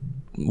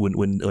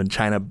when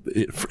China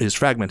is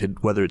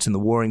fragmented, whether it's in the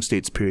Warring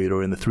States period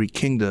or in the Three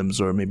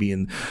Kingdoms or maybe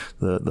in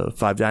the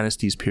Five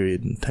Dynasties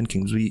period and 10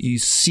 Kingdoms, you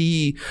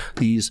see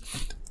these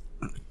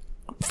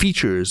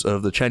features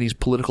of the Chinese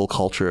political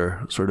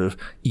culture sort of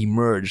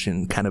emerge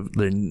in kind of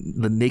the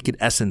naked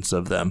essence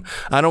of them.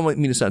 I don't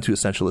mean to sound too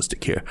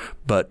essentialistic here,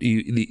 but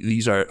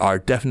these are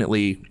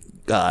definitely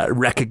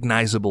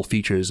recognizable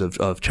features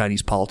of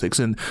Chinese politics.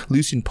 And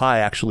Lucien Pai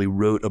actually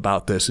wrote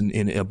about this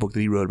in a book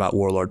that he wrote about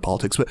warlord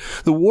politics. But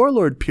the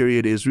warlord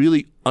period is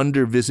really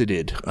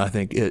undervisited, I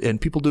think, and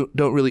people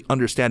don't really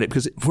understand it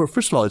because,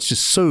 first of all, it's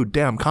just so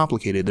damn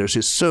complicated. There's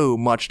just so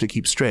much to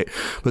keep straight.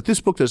 But this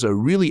book does a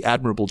really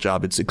admirable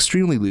job. It's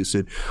extremely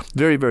lucid,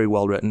 very, very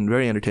well written,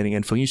 very entertaining.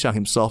 And Feng Yuxiang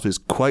himself is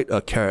quite a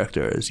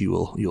character, as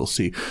you'll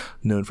see,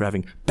 known for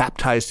having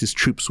baptized his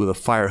troops with a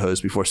fire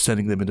hose before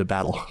sending them into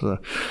battle.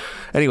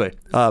 Anyway,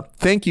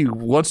 thank you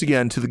once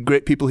again to the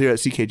great people here at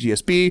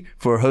CKGSB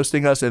for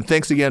hosting us, and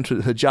thanks again to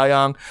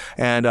Jiayang,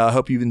 and I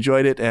hope you've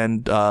enjoyed it,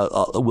 and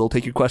we'll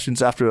take your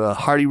questions after a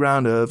hearty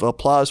round of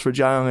applause for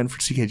Jiayang and for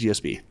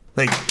CKGSB.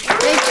 Thank you.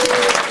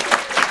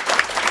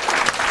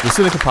 The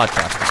Sinica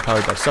Podcast is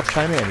powered by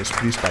SupChina and is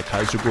produced by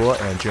Kaiser Kuo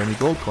and Jeremy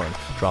Goldcorn.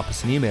 Drop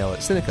us an email at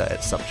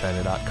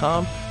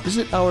sinica@supchina.com.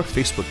 Visit our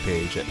Facebook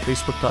page at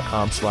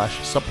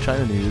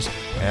facebook.com/SupChina News.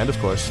 And, of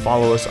course,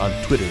 follow us on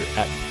Twitter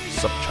at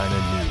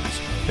SupChina News.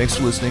 Thanks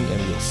for listening,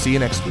 and we'll see you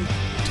next week.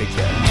 Take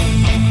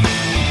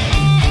care.